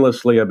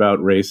endlessly about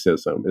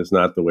racism is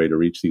not the way to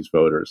reach these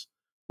voters.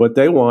 What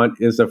they want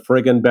is a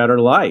friggin' better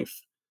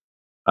life.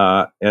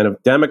 And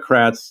if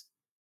Democrats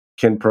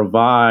can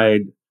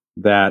provide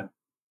that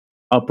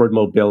upward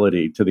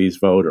mobility to these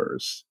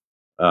voters,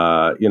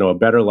 a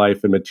better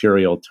life in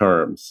material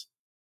terms,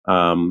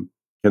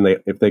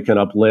 if they can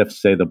uplift,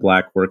 say, the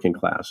Black working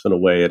class in a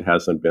way it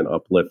hasn't been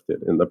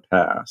uplifted in the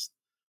past,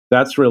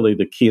 that's really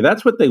the key.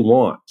 That's what they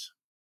want.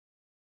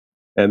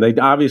 And they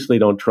obviously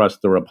don't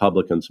trust the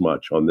Republicans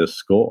much on this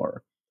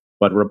score.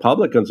 But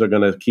Republicans are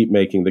going to keep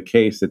making the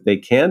case that they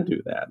can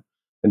do that.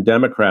 And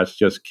Democrats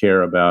just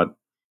care about,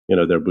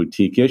 their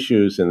boutique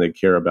issues, and they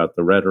care about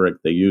the rhetoric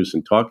they use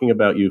in talking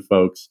about you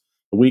folks.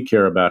 We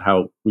care about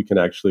how we can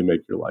actually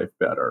make your life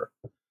better.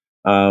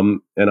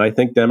 And I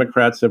think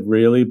Democrats have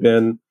really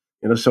been,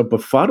 so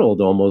befuddled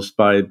almost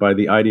by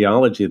the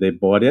ideology they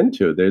bought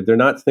into. They're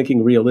not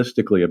thinking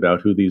realistically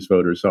about who these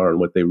voters are and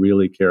what they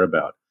really care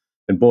about.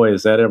 And boy,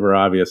 is that ever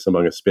obvious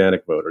among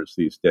Hispanic voters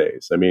these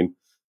days. I mean,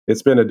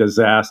 it's been a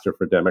disaster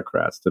for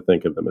Democrats to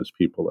think of them as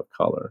people of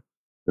color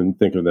and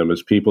think of them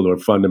as people who are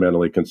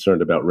fundamentally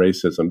concerned about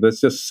racism. That's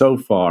just so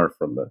far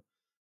from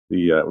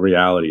the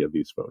reality of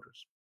these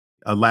voters.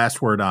 A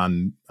last word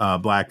on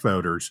Black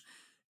voters.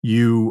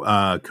 You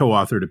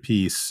co-authored a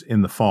piece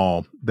in the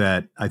fall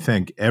that I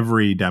think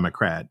every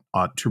Democrat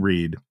ought to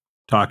read,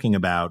 talking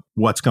about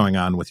what's going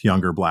on with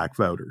younger Black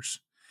voters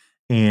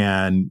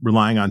and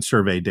relying on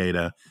survey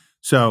data.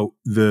 So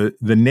the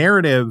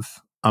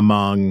narrative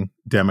among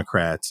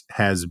Democrats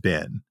has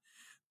been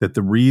that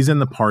the reason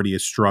the party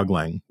is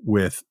struggling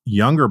with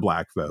younger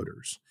Black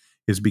voters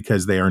is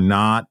because they're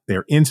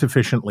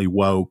insufficiently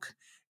woke,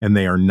 and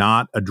they are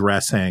not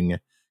addressing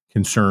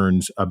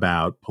concerns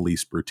about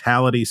police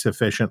brutality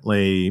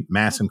sufficiently,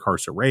 mass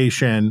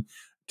incarceration,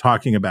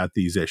 talking about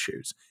these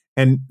issues.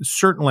 And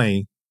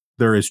certainly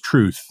there is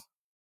truth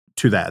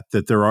to that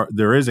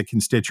there is a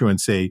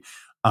constituency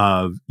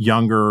of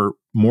younger,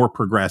 more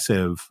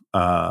progressive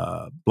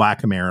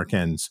Black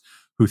Americans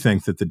who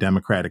think that the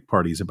Democratic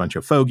Party is a bunch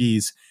of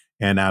fogies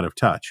and out of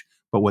touch.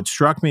 But what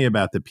struck me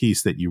about the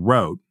piece that you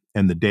wrote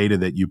and the data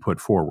that you put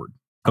forward,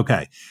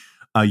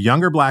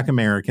 younger Black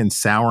Americans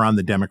sour on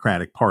the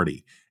Democratic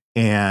Party,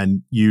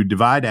 and you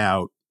divide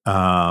out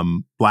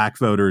Black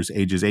voters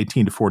ages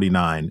 18 to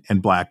 49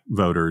 and Black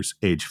voters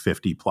age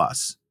 50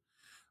 plus.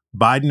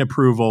 Biden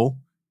approval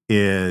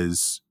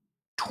is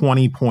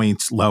 20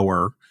 points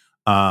lower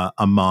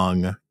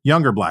among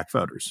younger Black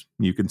voters.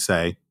 You can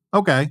say,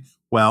 okay,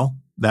 well,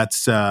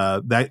 that's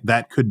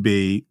that could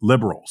be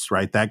liberals,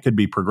 right? That could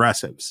be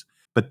progressives.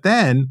 But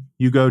then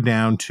you go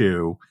down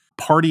to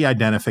party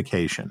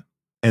identification,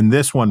 and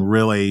this one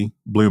really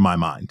blew my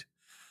mind.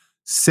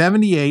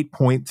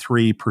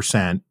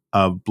 78.3%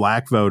 of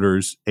Black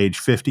voters age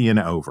 50 and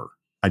over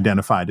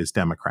identified as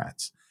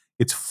Democrats.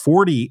 It's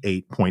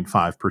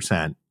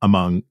 48.5%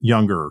 among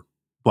younger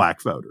Black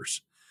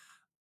voters.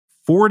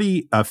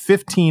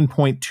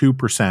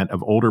 15.2%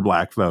 of older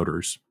Black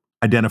voters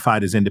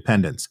identified as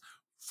independents.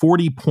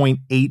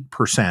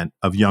 40.8%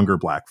 of younger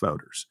Black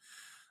voters.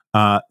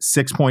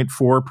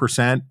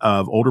 6.4%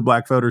 of older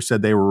Black voters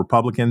said they were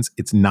Republicans.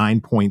 It's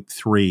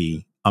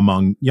 9.3%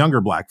 among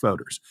younger Black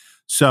voters.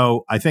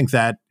 So I think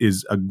that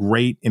is a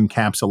great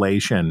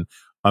encapsulation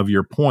of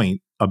your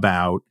point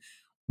about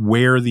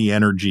where the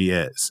energy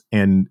is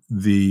and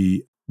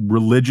the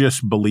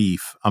religious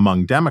belief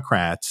among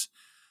Democrats,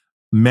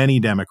 many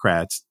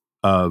Democrats,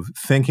 of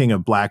thinking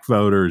of Black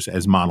voters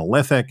as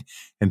monolithic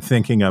and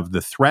thinking of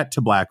the threat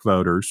to Black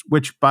voters,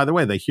 which, by the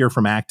way, they hear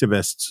from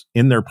activists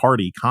in their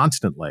party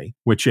constantly,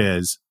 which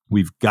is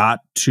we've got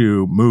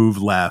to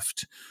move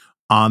left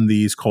on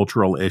these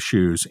cultural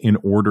issues in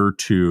order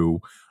to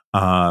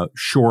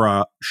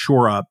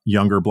shore up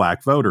younger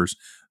Black voters.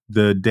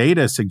 The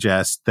data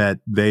suggests that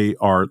they're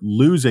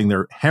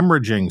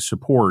hemorrhaging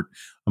support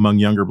among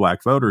younger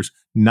Black voters,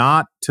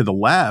 not to the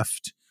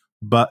left,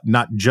 but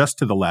not just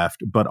to the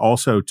left, but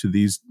also to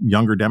these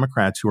younger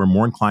Democrats who are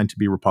more inclined to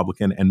be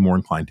Republican and more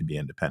inclined to be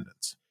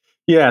independents.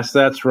 Yes,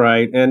 that's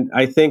right. And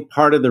I think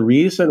part of the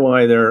reason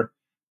why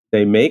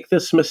they make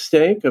this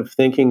mistake of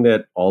thinking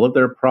that all of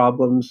their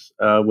problems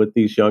with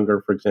these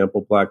younger, for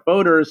example, Black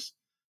voters,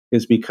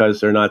 is because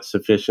they're not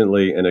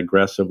sufficiently and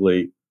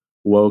aggressively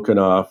woke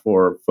enough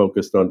or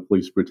focused on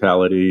police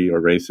brutality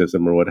or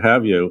racism or what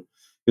have you,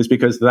 is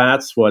because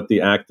that's what the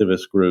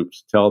activist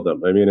groups tell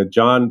them. I mean,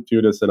 John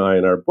Judas and I,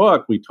 in our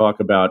book, we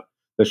talk about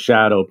the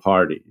shadow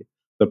party,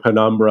 the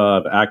penumbra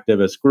of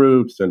activist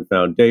groups and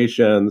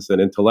foundations and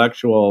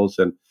intellectuals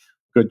and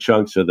good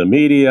chunks of the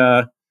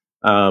media.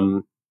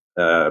 They're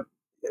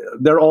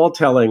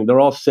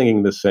all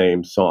singing the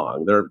same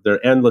song.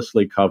 They're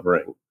endlessly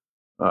covering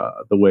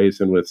the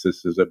ways in which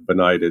this is a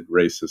benighted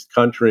racist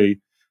country,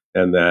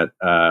 and that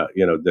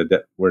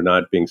that we're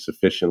not being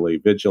sufficiently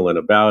vigilant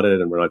about it,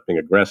 and we're not being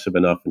aggressive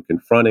enough in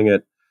confronting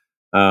it.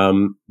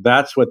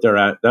 That's what they're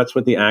at. That's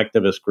what the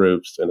activist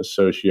groups and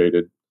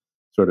associated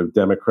sort of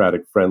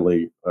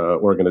Democratic-friendly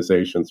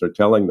organizations are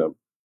telling them.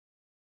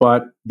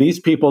 But these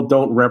people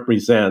don't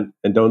represent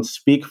and don't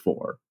speak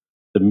for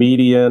the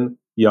median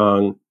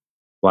young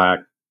black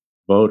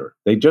voter.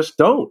 They just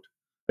don't.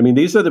 I mean,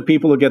 these are the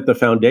people who get the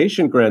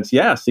foundation grants.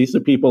 Yes, these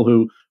are people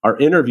who are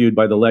interviewed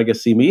by the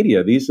legacy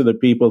media. These are the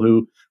people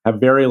who have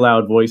very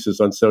loud voices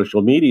on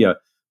social media.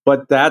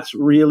 But that's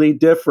really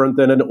different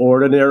than an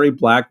ordinary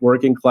black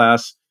working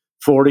class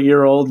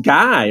 40-year-old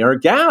guy or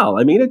gal.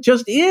 I mean, it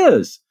just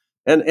is.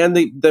 And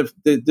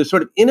the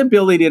sort of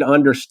inability to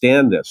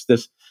understand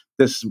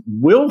this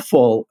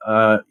willful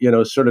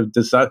sort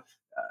of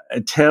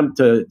attempt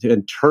to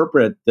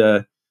interpret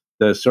the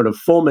sort of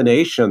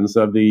fulminations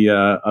of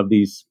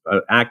these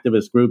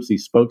activist groups,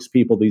 these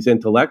spokespeople, these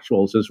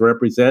intellectuals, as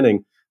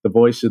representing the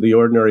voice of the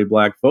ordinary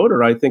black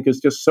voter, I think is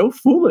just so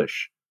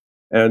foolish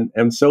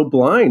and so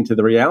blind to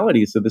the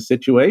realities of the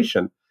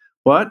situation.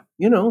 But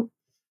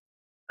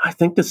I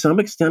think to some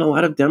extent, a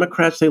lot of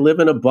Democrats, they live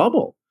in a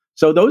bubble.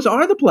 So those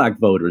are the black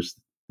voters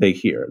they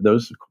hear,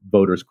 those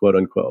voters, quote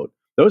unquote.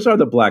 Those are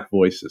the black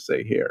voices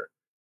they hear.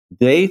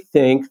 They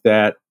think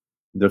that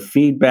the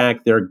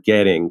feedback they're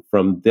getting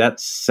from that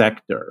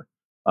sector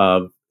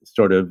of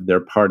sort of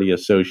their party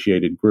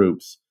associated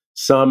groups,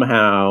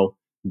 somehow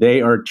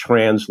they are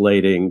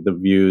translating the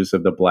views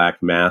of the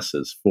black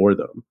masses for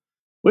them,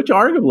 which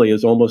arguably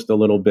is almost a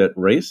little bit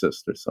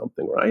racist or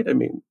something, right? I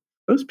mean,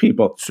 those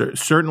people.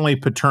 Certainly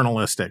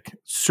paternalistic.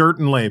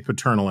 Certainly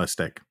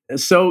paternalistic.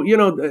 So,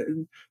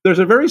 there's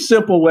a very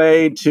simple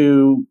way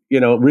to,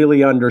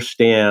 really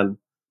understand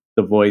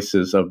the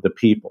voices of the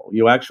people.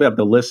 You actually have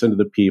to listen to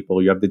the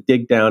people. You have to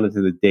dig down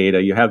into the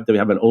data. You have to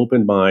have an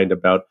open mind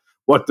about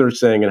what they're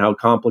saying and how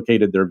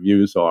complicated their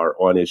views are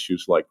on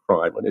issues like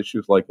crime, on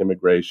issues like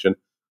immigration,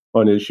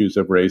 on issues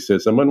of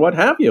racism, and what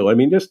have you. I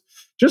mean,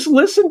 just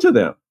listen to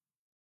them.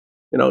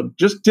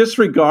 Just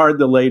disregard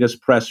the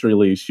latest press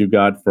release you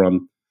got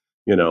from,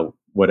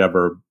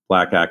 whatever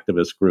black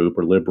activist group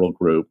or liberal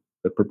group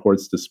that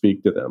purports to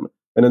speak to them,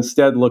 and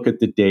instead look at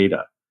the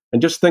data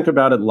and just think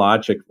about it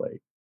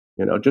logically.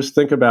 Just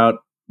think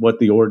about what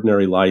the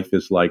ordinary life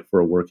is like for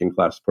a working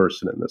class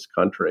person in this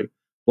country,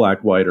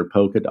 black, white, or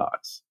polka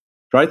dots.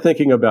 Try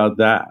thinking about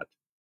that.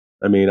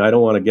 I mean, I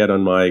don't want to get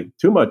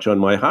too much on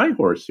my high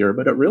horse here,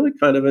 but it really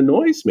kind of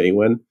annoys me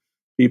when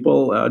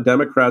people,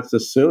 Democrats,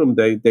 assume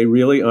they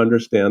really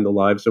understand the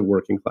lives of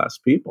working class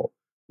people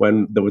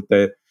when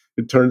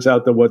it turns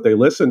out that what they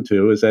listen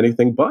to is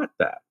anything but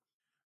that.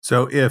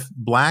 So if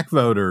black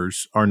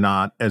voters are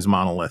not as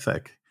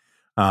monolithic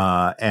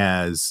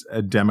as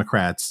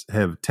Democrats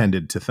have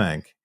tended to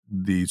think,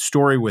 the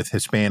story with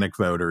Hispanic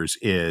voters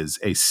is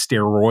a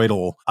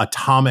steroidal,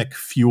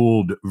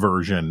 atomic-fueled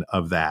version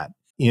of that,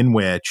 in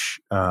which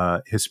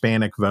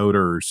Hispanic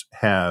voters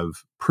have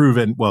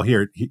proven, well,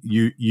 here,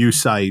 you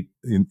cite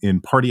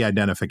in party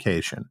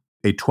identification,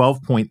 a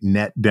 12-point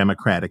net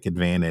Democratic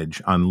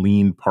advantage on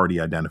lean party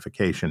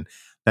identification.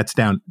 That's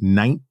down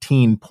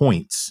 19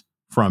 points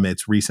from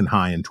its recent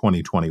high in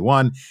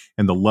 2021,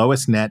 and the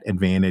lowest net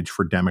advantage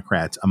for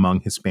Democrats among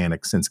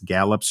Hispanics since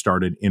Gallup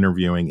started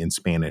interviewing in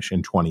Spanish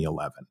in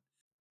 2011.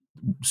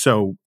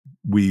 So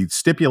we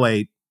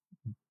stipulate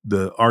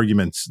the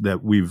arguments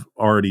that we've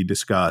already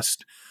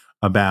discussed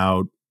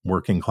about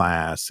working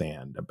class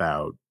and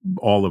about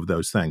all of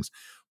those things.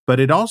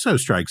 But it also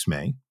strikes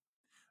me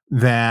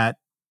that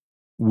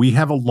we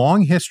have a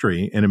long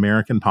history in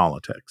American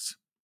politics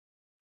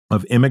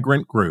of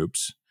immigrant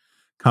groups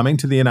coming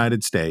to the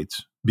United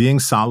States, being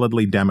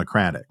solidly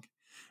Democratic.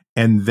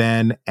 And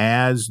then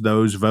as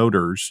those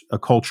voters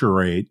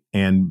acculturate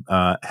and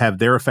have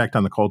their effect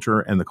on the culture,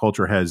 and the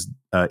culture has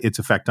its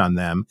effect on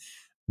them,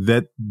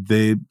 that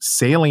the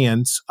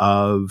salience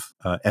of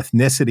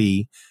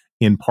ethnicity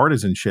in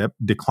partisanship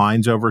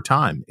declines over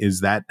time. Is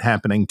that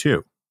happening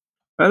too?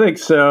 I think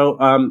so.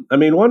 I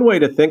mean, one way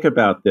to think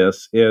about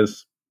this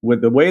is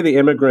with the way the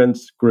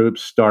immigrants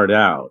groups start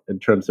out in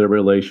terms of their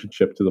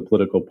relationship to the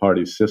political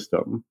party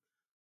system,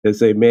 is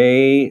they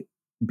may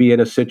be in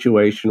a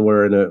situation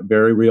where, in a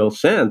very real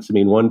sense, I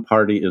mean, one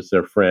party is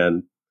their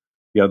friend,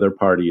 the other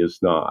party is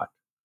not.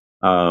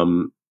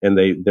 And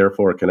they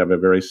therefore can have a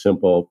very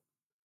simple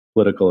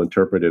political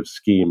interpretive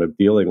scheme of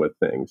dealing with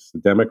things. The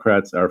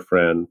Democrats are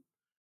friend,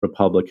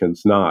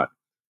 Republicans not.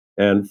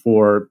 And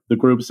for the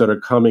groups that are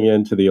coming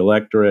into the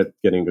electorate,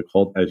 getting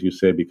as you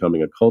say,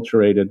 becoming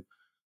acculturated,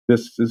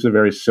 this is a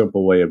very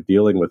simple way of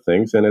dealing with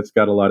things, and it's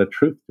got a lot of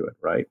truth to it,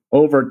 right?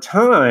 Over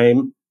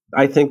time,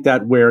 I think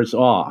that wears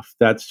off,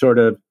 that sort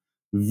of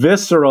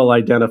visceral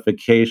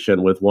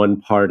identification with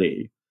one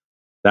party,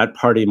 that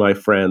party my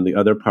friend, the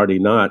other party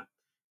not.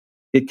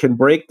 It can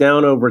break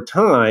down over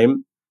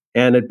time,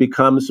 and it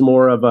becomes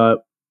more of a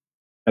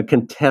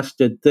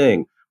contested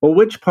thing. Well,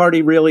 which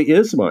party really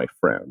is my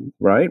friend,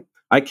 right?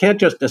 I can't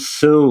just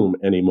assume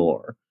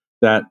anymore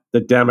that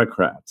the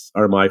Democrats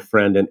are my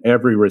friend in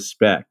every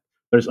respect.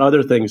 There's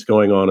other things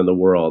going on in the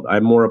world.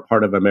 I'm more a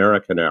part of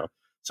America now.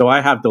 So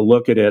I have to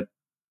look at it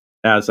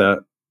as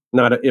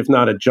if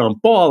not a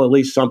jump ball, at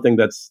least something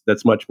that's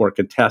much more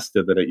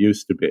contested than it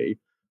used to be.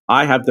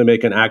 I have to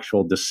make an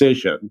actual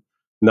decision,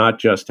 not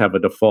just have a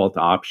default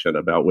option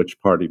about which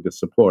party to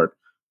support.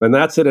 And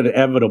that's an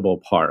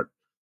inevitable part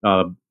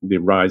the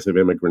rise of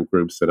immigrant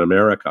groups in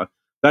America.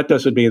 That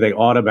doesn't mean they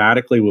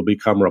automatically will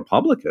become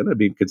Republican. I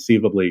mean,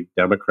 conceivably,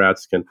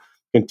 Democrats can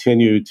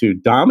continue to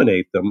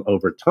dominate them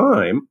over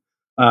time,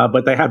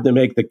 but they have to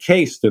make the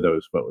case to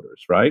those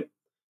voters, right?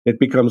 It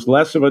becomes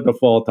less of a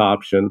default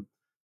option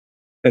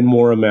and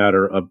more a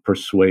matter of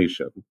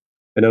persuasion.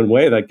 And in a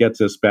way, that gets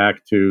us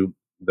back to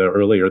the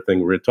earlier thing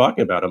we were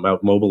talking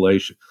about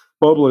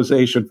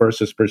mobilization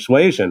versus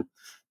persuasion.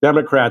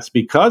 Democrats,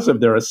 because of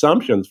their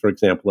assumptions, for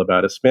example,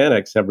 about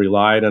Hispanics, have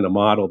relied on a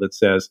model that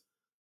says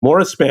more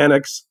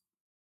Hispanics,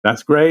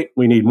 that's great.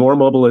 We need more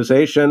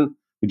mobilization.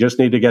 We just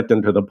need to get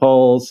them to the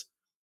polls.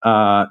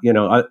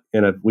 And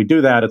if we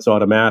do that, it's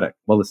automatic.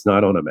 Well, it's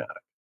not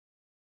automatic.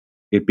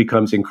 It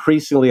becomes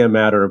increasingly a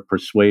matter of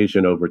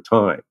persuasion over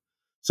time.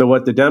 So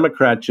what the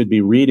Democrats should be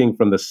reading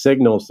from the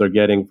signals they're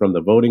getting from the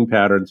voting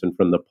patterns and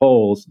from the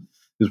polls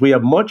is we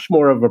have much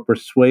more of a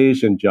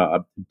persuasion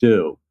job to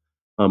do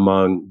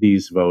among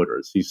these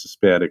voters, these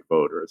Hispanic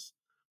voters.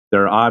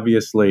 They're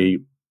obviously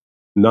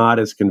not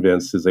as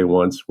convinced as they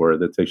once were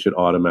that they should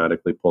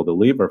automatically pull the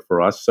lever for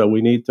us. So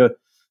we need to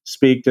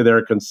speak to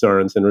their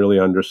concerns and really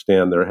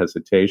understand their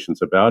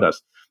hesitations about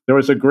us. There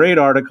was a great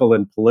article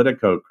in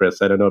Politico,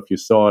 Chris. I don't know if you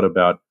saw it,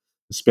 about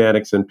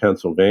Hispanics in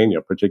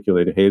Pennsylvania,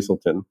 particularly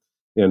Hazleton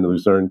in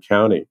Luzerne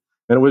County.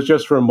 And it was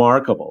just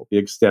remarkable the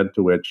extent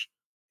to which,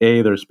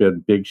 A, there's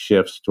been big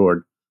shifts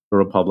toward the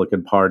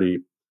Republican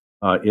Party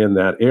in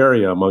that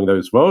area among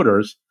those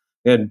voters,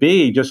 and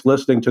B, just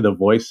listening to the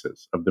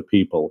voices of the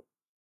people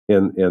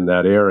in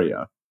that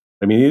area.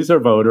 I mean, these are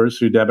voters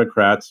who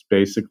Democrats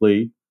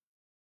basically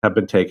have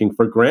been taking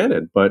for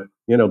granted. But,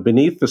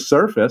 beneath the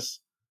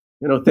surface,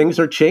 things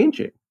are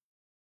changing.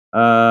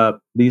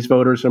 These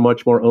voters are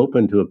much more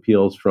open to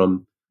appeals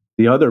from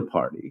the other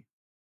party.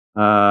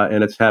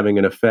 And it's having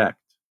an effect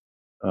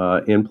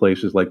in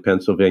places like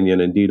Pennsylvania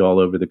and indeed all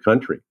over the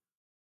country.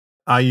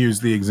 I use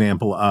the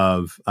example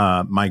of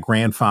my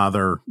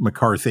grandfather,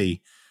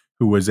 McCarthy,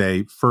 who was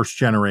a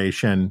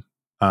first-generation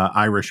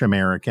Irish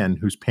American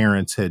whose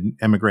parents had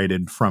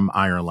emigrated from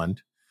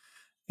Ireland,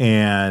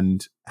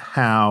 and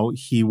how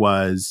he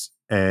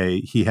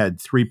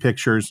had three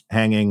pictures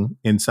hanging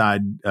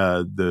inside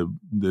in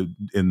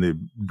the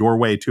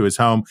doorway to his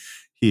home.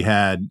 He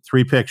had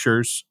three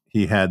pictures.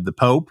 He had the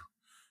Pope,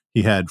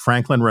 he had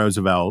Franklin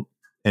Roosevelt,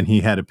 and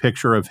he had a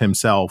picture of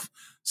himself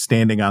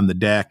standing on the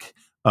deck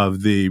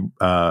of the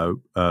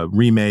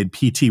remade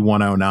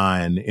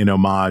PT-109 in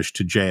homage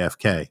to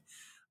JFK.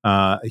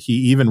 He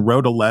even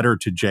wrote a letter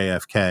to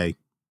JFK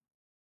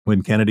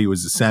when Kennedy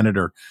was a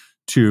senator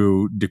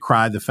to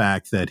decry the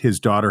fact that his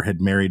daughter had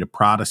married a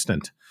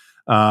Protestant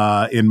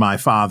in my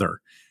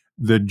father.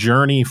 The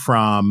journey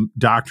from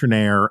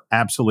doctrinaire,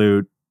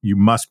 absolute, you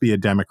must be a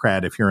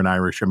Democrat if you're an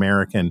Irish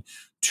American,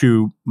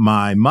 to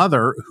my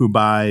mother, who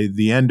by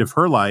the end of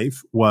her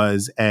life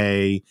was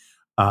a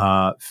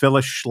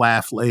Phyllis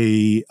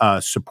Schlafly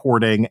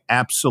supporting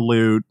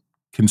absolute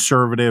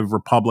conservative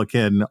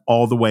Republican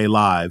all the way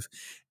live.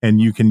 And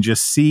you can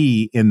just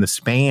see in the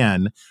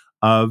span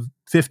of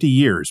 50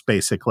 years,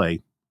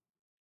 basically,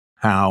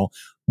 how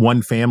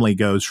one family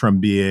goes from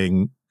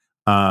being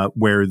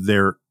where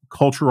their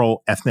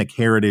cultural ethnic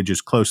heritage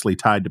is closely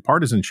tied to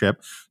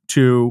partisanship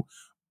to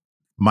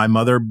my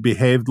mother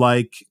behaved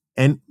like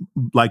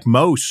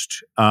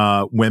most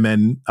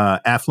women,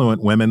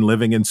 affluent women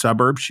living in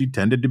suburbs. She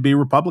tended to be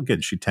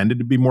Republican. She tended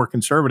to be more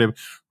conservative,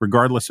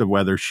 regardless of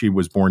whether she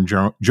was born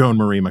Joan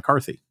Marie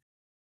McCarthy.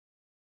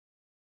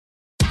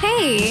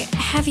 Hey,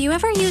 have you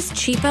ever used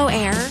Cheapo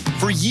Air?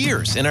 For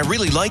years, and I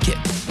really like it.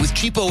 With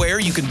Cheapo Air,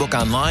 you can book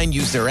online,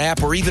 use their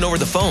app, or even over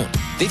the phone.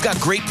 They've got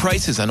great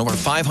prices on over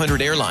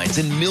 500 airlines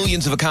and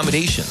millions of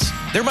accommodations.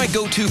 They're my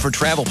go-to for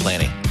travel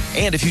planning.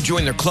 And if you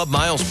join their Club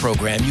Miles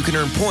program, you can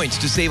earn points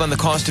to save on the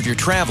cost of your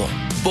travel.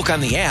 Book on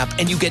the app,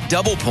 and you get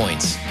double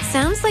points.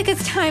 Sounds like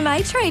it's time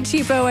I tried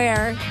Cheapo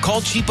Air.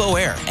 Call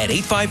Cheapo Air at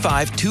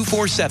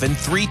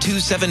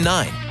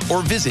 855-247-3279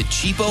 or visit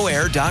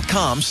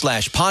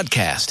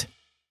cheapoair.com/podcast.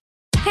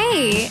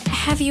 Hey,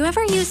 have you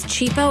ever used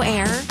Cheapo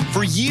Air?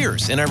 For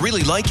years, and I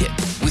really like it.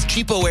 With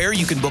Cheapo Air,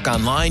 you can book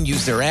online,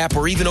 use their app,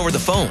 or even over the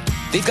phone.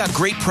 They've got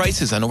great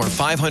prices on over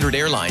 500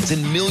 airlines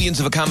and millions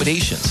of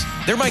accommodations.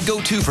 They're my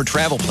go-to for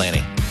travel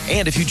planning.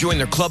 And if you join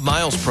their Club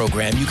Miles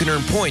program, you can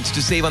earn points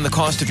to save on the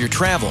cost of your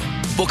travel.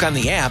 Book on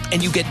the app,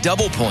 and you get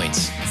double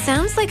points.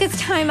 Sounds like it's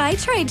time I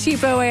tried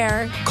Cheapo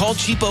Air. Call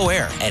Cheapo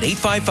Air at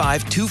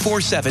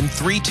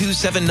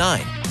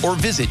 855-247-3279 or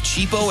visit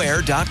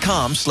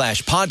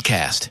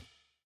cheapoair.com/podcast.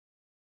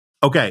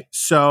 Okay,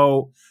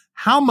 so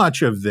how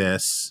much of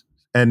this,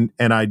 and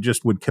I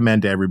just would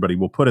commend to everybody,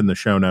 we'll put in the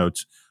show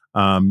notes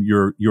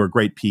your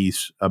great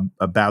piece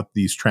about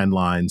these trend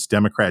lines.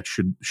 Democrats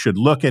should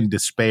look in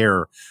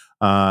despair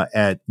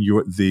at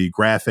the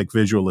graphic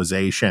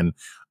visualization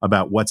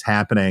about what's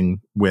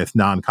happening with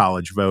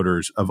non-college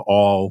voters of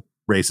all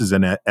races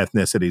and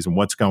ethnicities and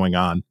what's going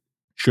on.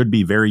 Should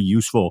be very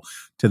useful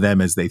to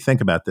them as they think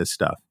about this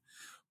stuff.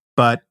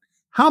 But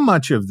how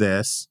much of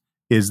this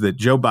is that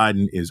Joe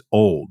Biden is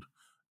old?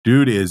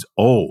 Dude is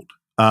old.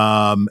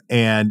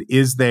 And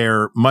is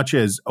there, much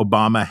as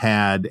Obama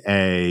had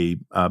a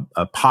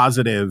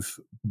positive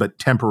but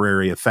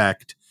temporary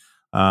effect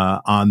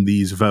on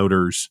these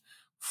voters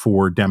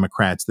for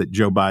Democrats, that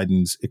Joe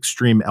Biden's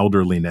extreme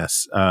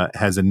elderliness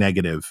has a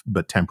negative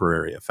but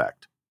temporary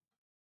effect?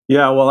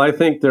 Yeah, well, I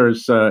think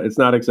there's it's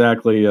not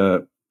exactly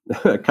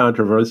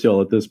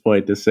controversial at this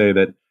point to say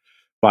that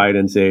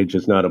Biden's age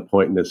is not a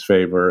point in his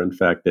favor. In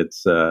fact,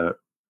 it's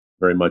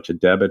very much a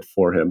debit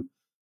for him.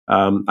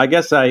 I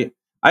guess I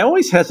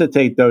always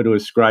hesitate, though, to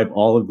ascribe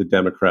all of the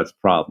Democrats'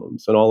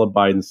 problems and all of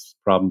Biden's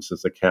problems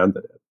as a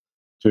candidate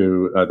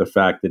to the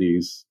fact that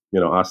he's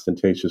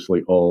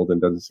ostentatiously old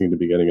and doesn't seem to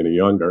be getting any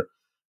younger.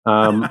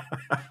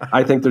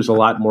 I think there's a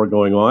lot more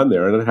going on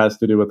there, and it has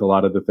to do with a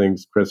lot of the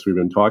things, Chris, we've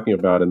been talking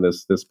about in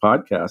this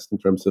podcast in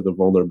terms of the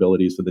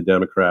vulnerabilities of the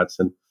Democrats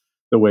and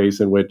the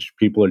ways in which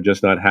people are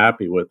just not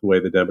happy with the way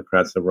the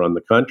Democrats have run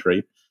the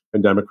country,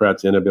 and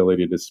Democrats'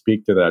 inability to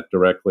speak to that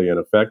directly and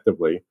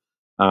effectively.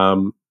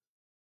 In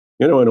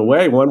a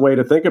way, one way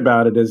to think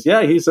about it is,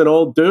 yeah, he's an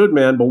old dude,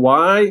 man, but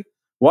why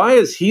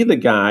is he the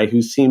guy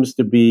who seems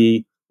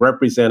to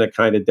represent a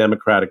kind of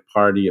Democratic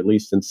Party, at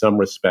least in some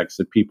respects,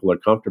 that people are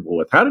comfortable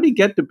with? How did he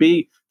get to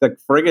be the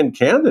friggin'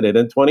 candidate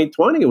in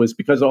 2020? It was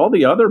because all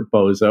the other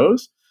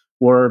bozos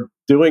were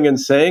doing and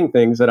saying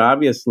things that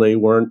obviously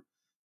weren't,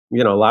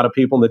 a lot of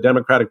people in the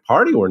Democratic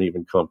Party weren't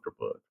even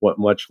comfortable with,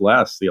 much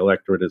less the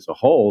electorate as a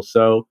whole.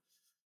 So,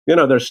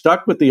 they're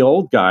stuck with the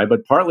old guy,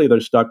 but partly they're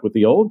stuck with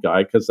the old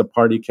guy because the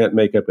party can't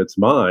make up its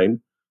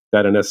mind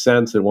that, in a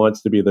sense, it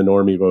wants to be the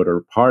normie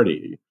voter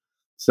party.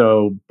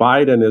 So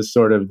Biden is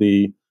sort of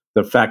the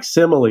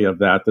facsimile of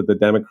that the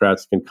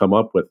Democrats can come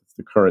up with at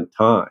the current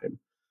time.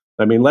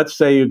 I mean, let's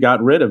say you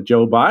got rid of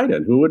Joe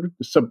Biden. Who would,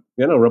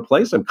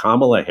 replace him?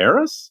 Kamala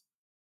Harris?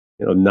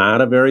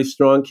 Not a very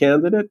strong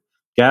candidate.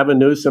 Gavin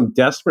Newsom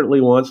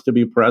desperately wants to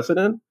be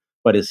president,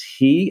 but is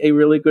he a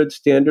really good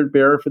standard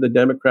bearer for the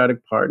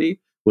Democratic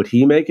Party? Would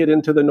he make it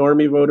into the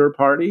normie voter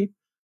party?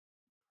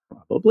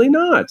 Probably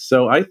not.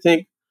 So I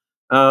think,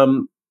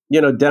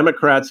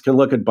 Democrats can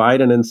look at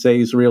Biden and say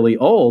he's really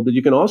old, but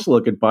you can also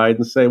look at Biden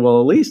and say,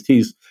 well, at least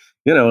he's,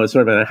 sort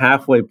of in a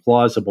halfway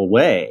plausible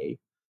way,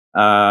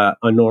 a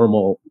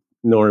normal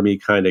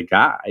normie kind of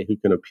guy who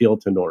can appeal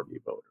to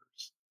normie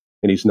voters.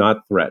 And he's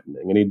not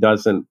threatening. And he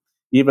doesn't,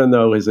 even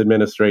though his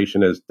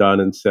administration has done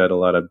and said a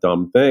lot of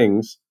dumb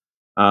things,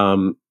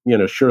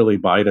 surely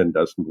Biden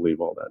doesn't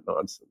believe all that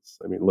nonsense.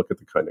 I mean, look at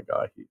the kind of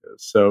guy he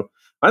is. So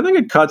I think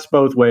it cuts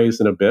both ways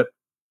in a bit.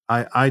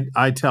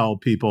 I tell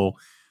people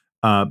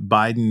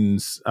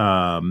Biden's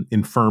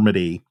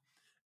infirmity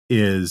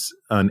is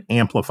an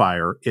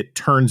amplifier. It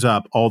turns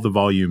up all the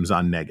volumes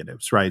on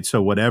negatives, right?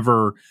 So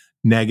whatever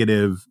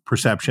negative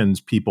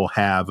perceptions people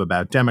have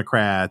about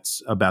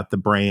Democrats, about the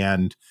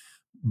brand,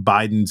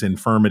 Biden's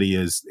infirmity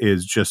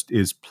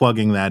is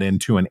plugging that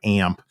into an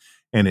amp,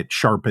 and it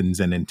sharpens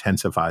and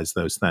intensifies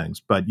those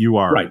things. But you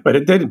are right. But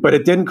it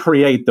didn't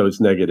create those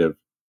negative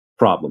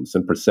problems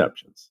and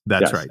perceptions.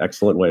 That's right.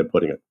 Excellent way of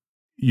putting it.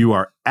 You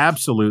are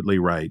absolutely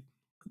right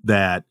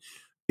that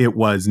it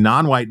was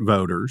non-white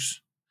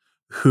voters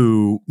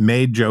who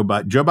made Joe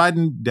Biden. Joe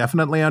Biden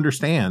definitely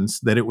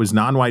understands that it was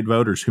non-white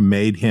voters who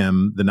made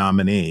him the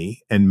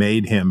nominee and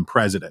made him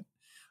president.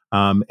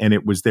 And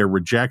it was their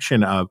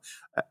rejection of,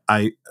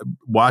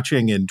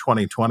 watching in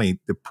 2020,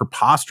 the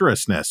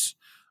preposterousness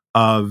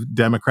of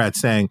Democrats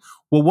saying,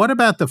 well, what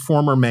about the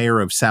former mayor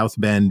of South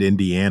Bend,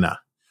 Indiana?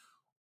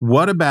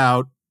 What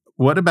about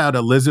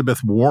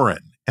Elizabeth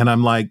Warren? And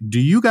I'm like, do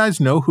you guys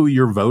know who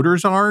your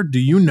voters are? Do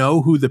you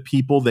know who the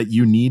people that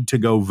you need to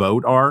go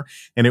vote are?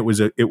 And it was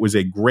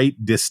a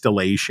great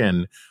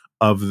distillation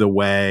of the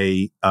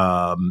way,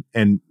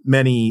 and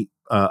many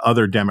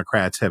other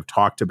Democrats have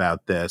talked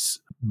about this,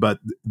 but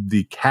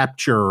the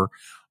capture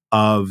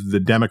of the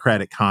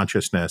Democratic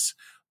consciousness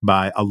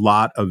by a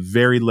lot of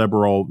very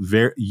liberal,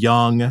 very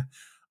young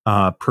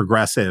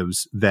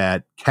progressives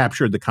that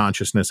captured the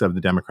consciousness of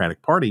the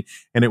Democratic Party.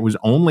 And it was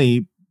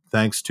only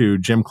thanks to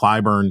Jim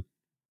Clyburn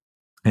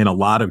and a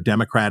lot of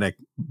Democratic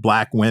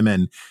Black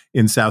women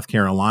in South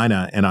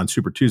Carolina and on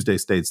Super Tuesday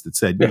states that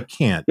said, you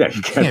can't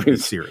be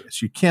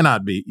serious. You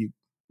cannot be,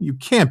 you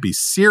can't be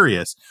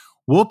serious.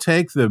 We'll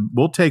take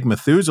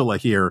Methuselah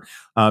here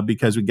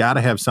because we got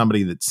to have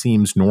somebody that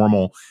seems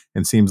normal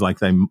and seems like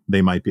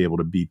they might be able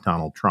to beat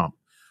Donald Trump.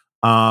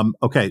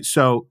 Okay,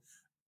 so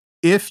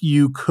if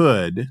you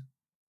could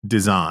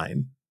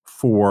design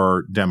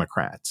for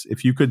Democrats,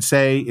 if you could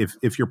say,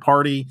 if your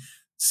party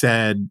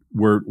said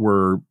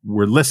we're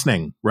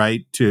listening,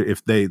 right, to,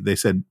 if they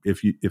said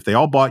if they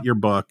all bought your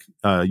book,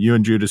 you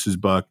and Judas's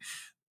book,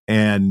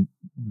 and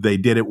they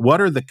did it,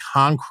 what are the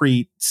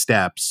concrete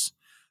steps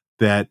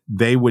that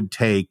they would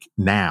take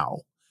now,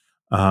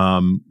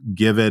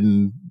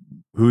 given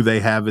who they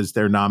have as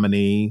their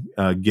nominee,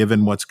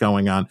 given what's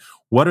going on?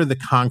 What are the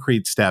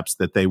concrete steps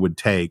that they would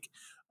take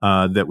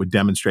that would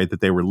demonstrate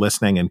that they were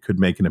listening and could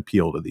make an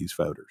appeal to these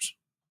voters?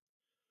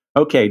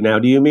 Okay, now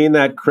do you mean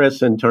that,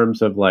 Chris, in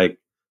terms of like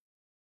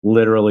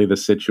literally the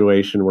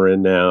situation we're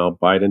in now,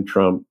 Biden,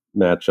 Trump,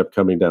 matchup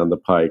coming down the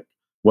pike.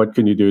 What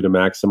can you do to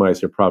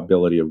maximize your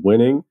probability of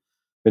winning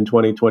in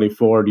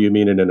 2024? Do you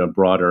mean it in a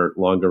broader,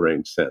 longer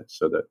range sense?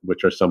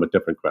 Which are somewhat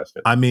different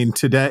questions. I mean,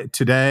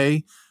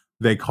 today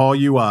they call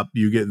you up.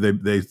 You get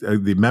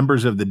the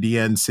members of the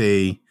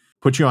DNC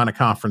put you on a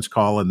conference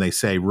call and they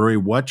say, Rui,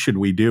 what should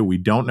we do? We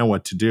don't know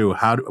what to do.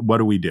 What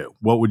do we do?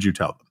 What would you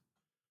tell them?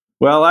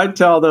 Well, I'd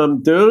tell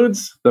them,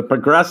 dudes, the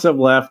progressive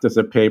left is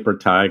a paper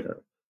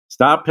tiger.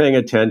 Stop paying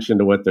attention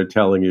to what they're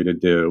telling you to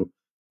do,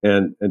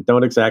 and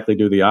don't exactly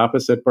do the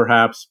opposite,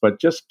 perhaps, but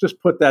just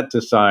put that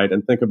to side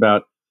and think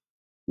about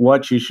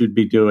what you should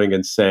be doing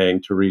and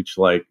saying to reach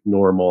like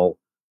normal,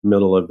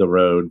 middle of the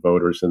road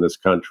voters in this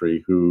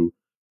country who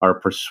are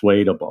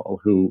persuadable,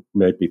 who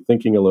may be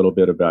thinking a little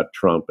bit about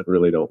Trump but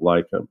really don't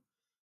like him.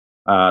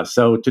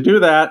 So to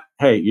do that,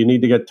 hey, you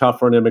need to get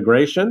tougher on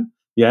immigration.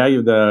 Yeah,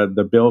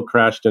 the bill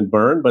crashed and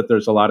burned, but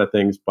there's a lot of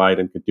things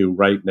Biden could do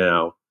right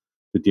now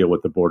to deal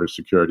with the border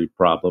security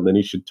problem, and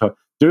he should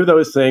do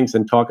those things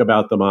and talk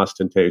about them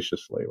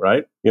ostentatiously,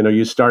 right? You know,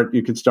 you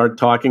could start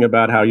talking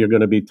about how you're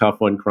going to be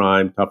tough on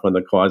crime, tough on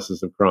the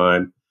causes of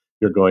crime.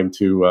 You're going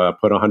to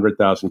put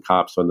 100,000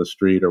 cops on the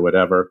street or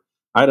whatever.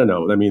 I don't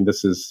know. I mean,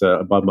 this is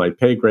above my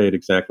pay grade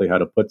exactly how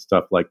to put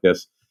stuff like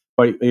this.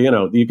 But, you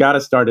know, you got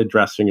to start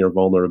addressing your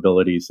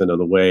vulnerabilities in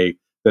a way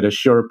that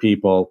assure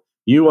people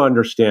you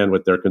understand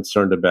what they're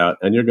concerned about,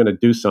 and you're going to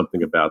do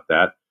something about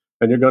that.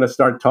 And you're going to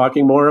start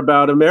talking more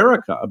about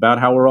America, about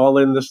how we're all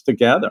in this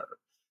together.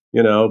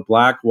 You know,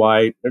 black,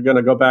 white. They're going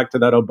to go back to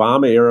that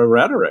Obama era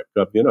rhetoric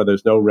of, you know,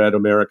 there's no red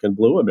American,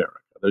 blue America.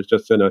 There's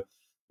just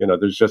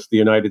there's just the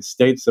United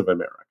States of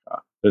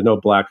America. There's no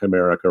black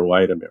America or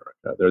white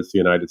America. There's the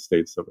United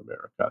States of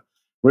America.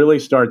 Really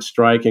start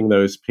striking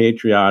those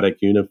patriotic,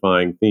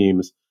 unifying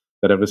themes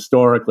that have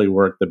historically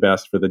worked the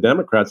best for the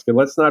Democrats. Because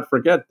let's not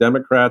forget,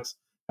 Democrats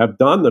have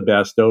done the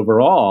best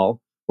overall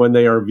when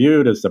they are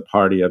viewed as the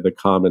party of the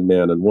common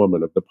man and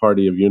woman, of the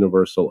party of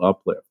universal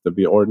uplift, of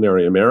the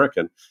ordinary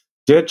American.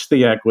 Ditch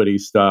the equity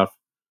stuff.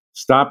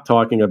 Stop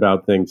talking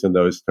about things in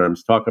those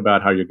terms. Talk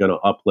about how you're going to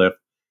uplift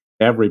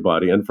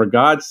everybody. And for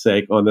God's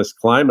sake, on this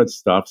climate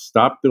stuff,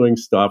 stop doing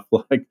stuff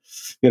like,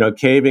 you know,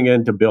 caving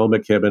into Bill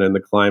McKibben and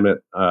the climate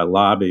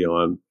lobby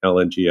on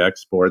LNG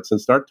exports, and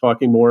start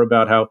talking more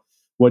about how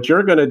what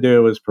you're going to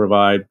do is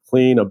provide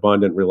clean,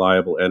 abundant,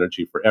 reliable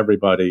energy for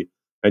everybody.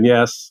 And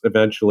yes,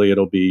 eventually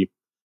it'll be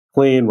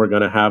clean. We're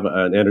going to have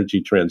an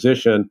energy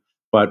transition.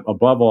 But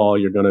above all,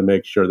 you're going to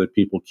make sure that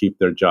people keep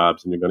their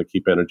jobs, and you're going to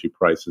keep energy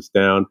prices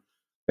down.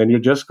 And you're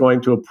just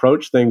going to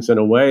approach things in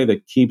a way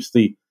that keeps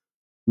the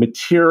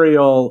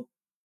material,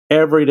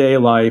 everyday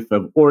life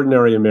of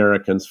ordinary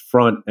Americans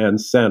front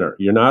and center.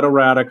 You're not a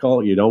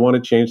radical. You don't want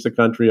to change the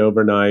country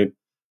overnight.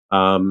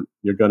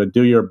 You're going to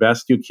do your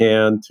best you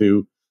can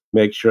to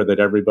make sure that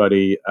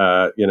everybody,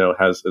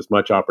 has as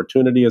much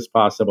opportunity as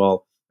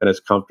possible and as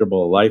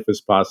comfortable a life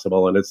as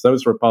possible. And it's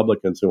those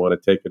Republicans who want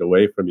to take it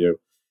away from you.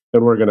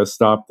 And we're going to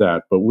stop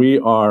that. But we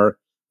are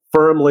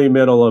firmly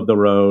middle of the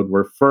road.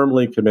 We're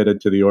firmly committed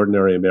to the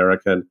ordinary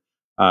American.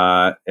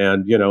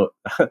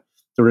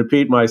 To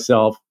repeat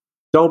myself,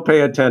 don't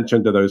pay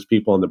attention to those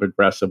people on the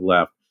progressive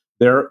left.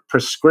 Their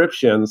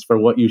prescriptions for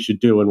what you should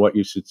do and what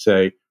you should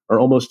say are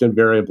almost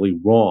invariably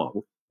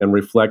wrong and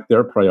reflect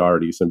their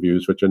priorities and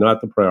views, which are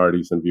not the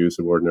priorities and views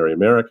of ordinary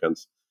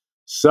Americans.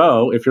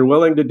 So if you're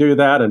willing to do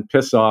that and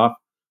piss off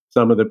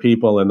some of the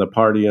people in the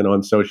party and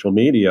on social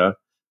media,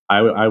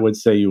 I would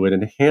say you would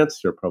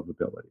enhance your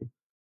probability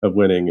of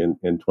winning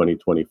in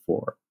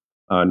 2024.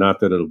 Not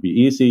that it'll be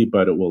easy,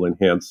 but it will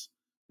enhance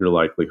your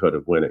likelihood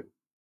of winning.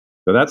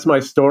 So that's my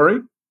story.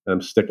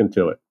 I'm sticking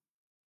to it.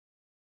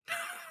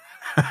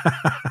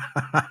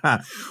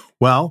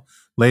 Well,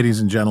 ladies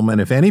and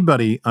gentlemen, if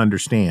anybody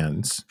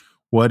understands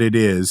what it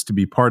is to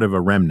be part of a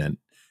remnant,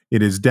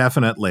 it is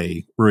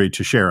definitely Rui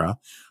Teixeira.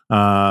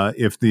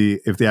 If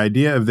the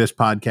idea of this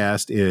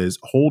podcast is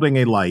holding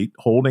a light,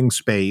 holding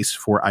space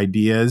for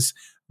ideas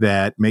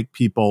that make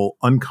people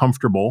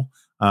uncomfortable,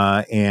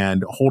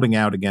 and holding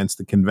out against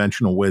the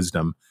conventional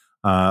wisdom,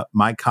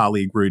 my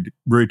colleague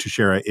Rui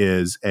Teixeira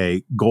is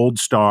a Gold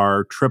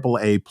Star,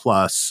 AAA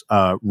plus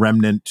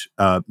remnant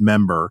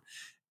member.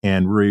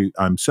 And Rui,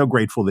 I'm so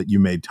grateful that you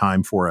made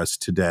time for us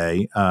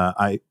today.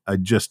 I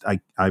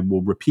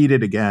will repeat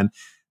it again.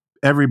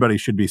 Everybody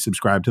should be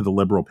subscribed to the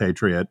Liberal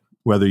Patriot,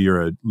 whether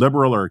you're a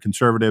liberal or a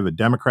conservative, a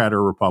Democrat or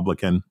a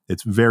Republican.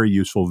 It's very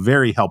useful,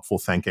 very helpful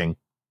thinking.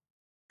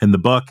 And the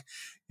book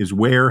is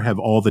Where Have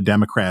All the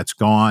Democrats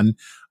Gone?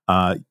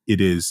 It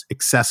is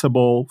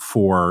accessible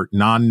for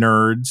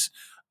non-nerds,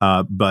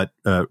 but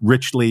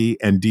richly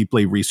and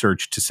deeply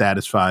researched to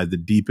satisfy the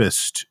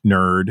deepest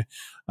nerd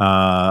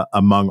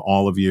among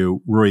all of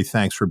you. Rui,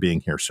 thanks for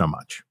being here so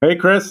much. Hey,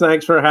 Chris,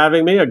 thanks for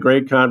having me. A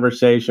great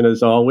conversation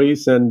as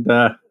always. And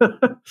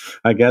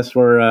I guess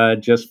we're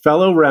just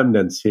fellow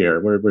remnants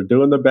here. We're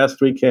doing the best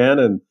we can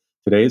in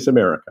today's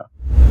America.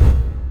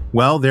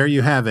 Well, there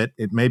you have it.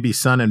 It may be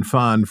sun and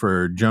fun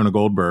for Jonah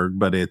Goldberg,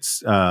 but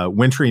it's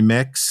wintry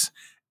mix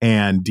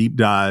and deep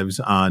dives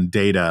on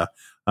data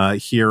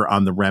here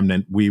on The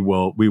Remnant. We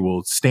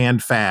will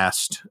stand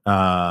fast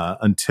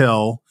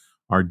until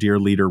our dear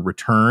leader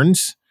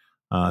returns.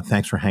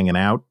 Thanks for hanging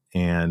out.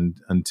 And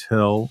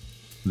until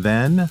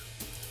then,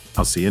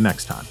 I'll see you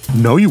next time.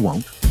 No, you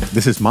won't.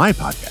 This is my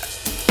podcast.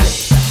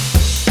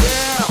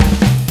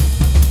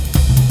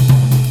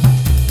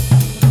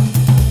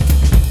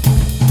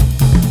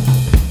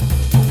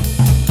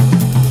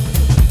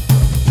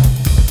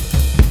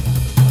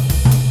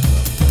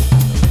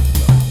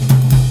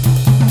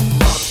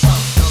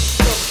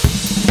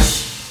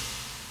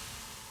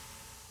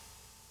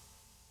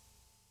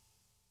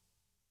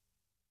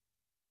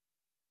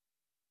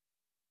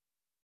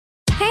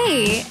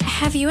 Hey,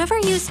 have you ever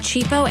used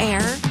Cheapo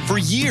Air? For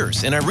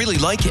years, and I really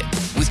like it.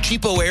 With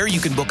Cheapo Air, you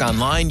can book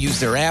online, use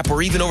their app,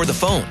 or even over the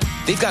phone.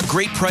 They've got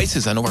great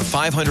prices on over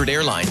 500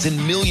 airlines and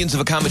millions of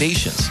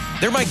accommodations.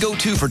 They're my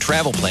go-to for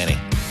travel planning.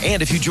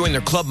 And if you join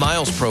their Club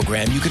Miles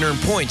program, you can earn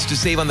points to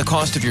save on the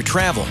cost of your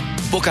travel.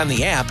 Book on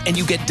the app, and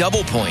you get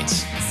double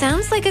points.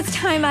 Sounds like it's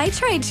time I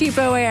tried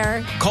Cheapo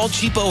Air. Call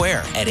Cheapo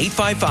Air at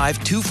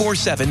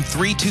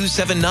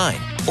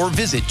 855-247-3279 or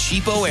visit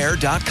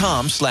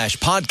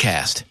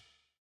cheapoair.com/podcast.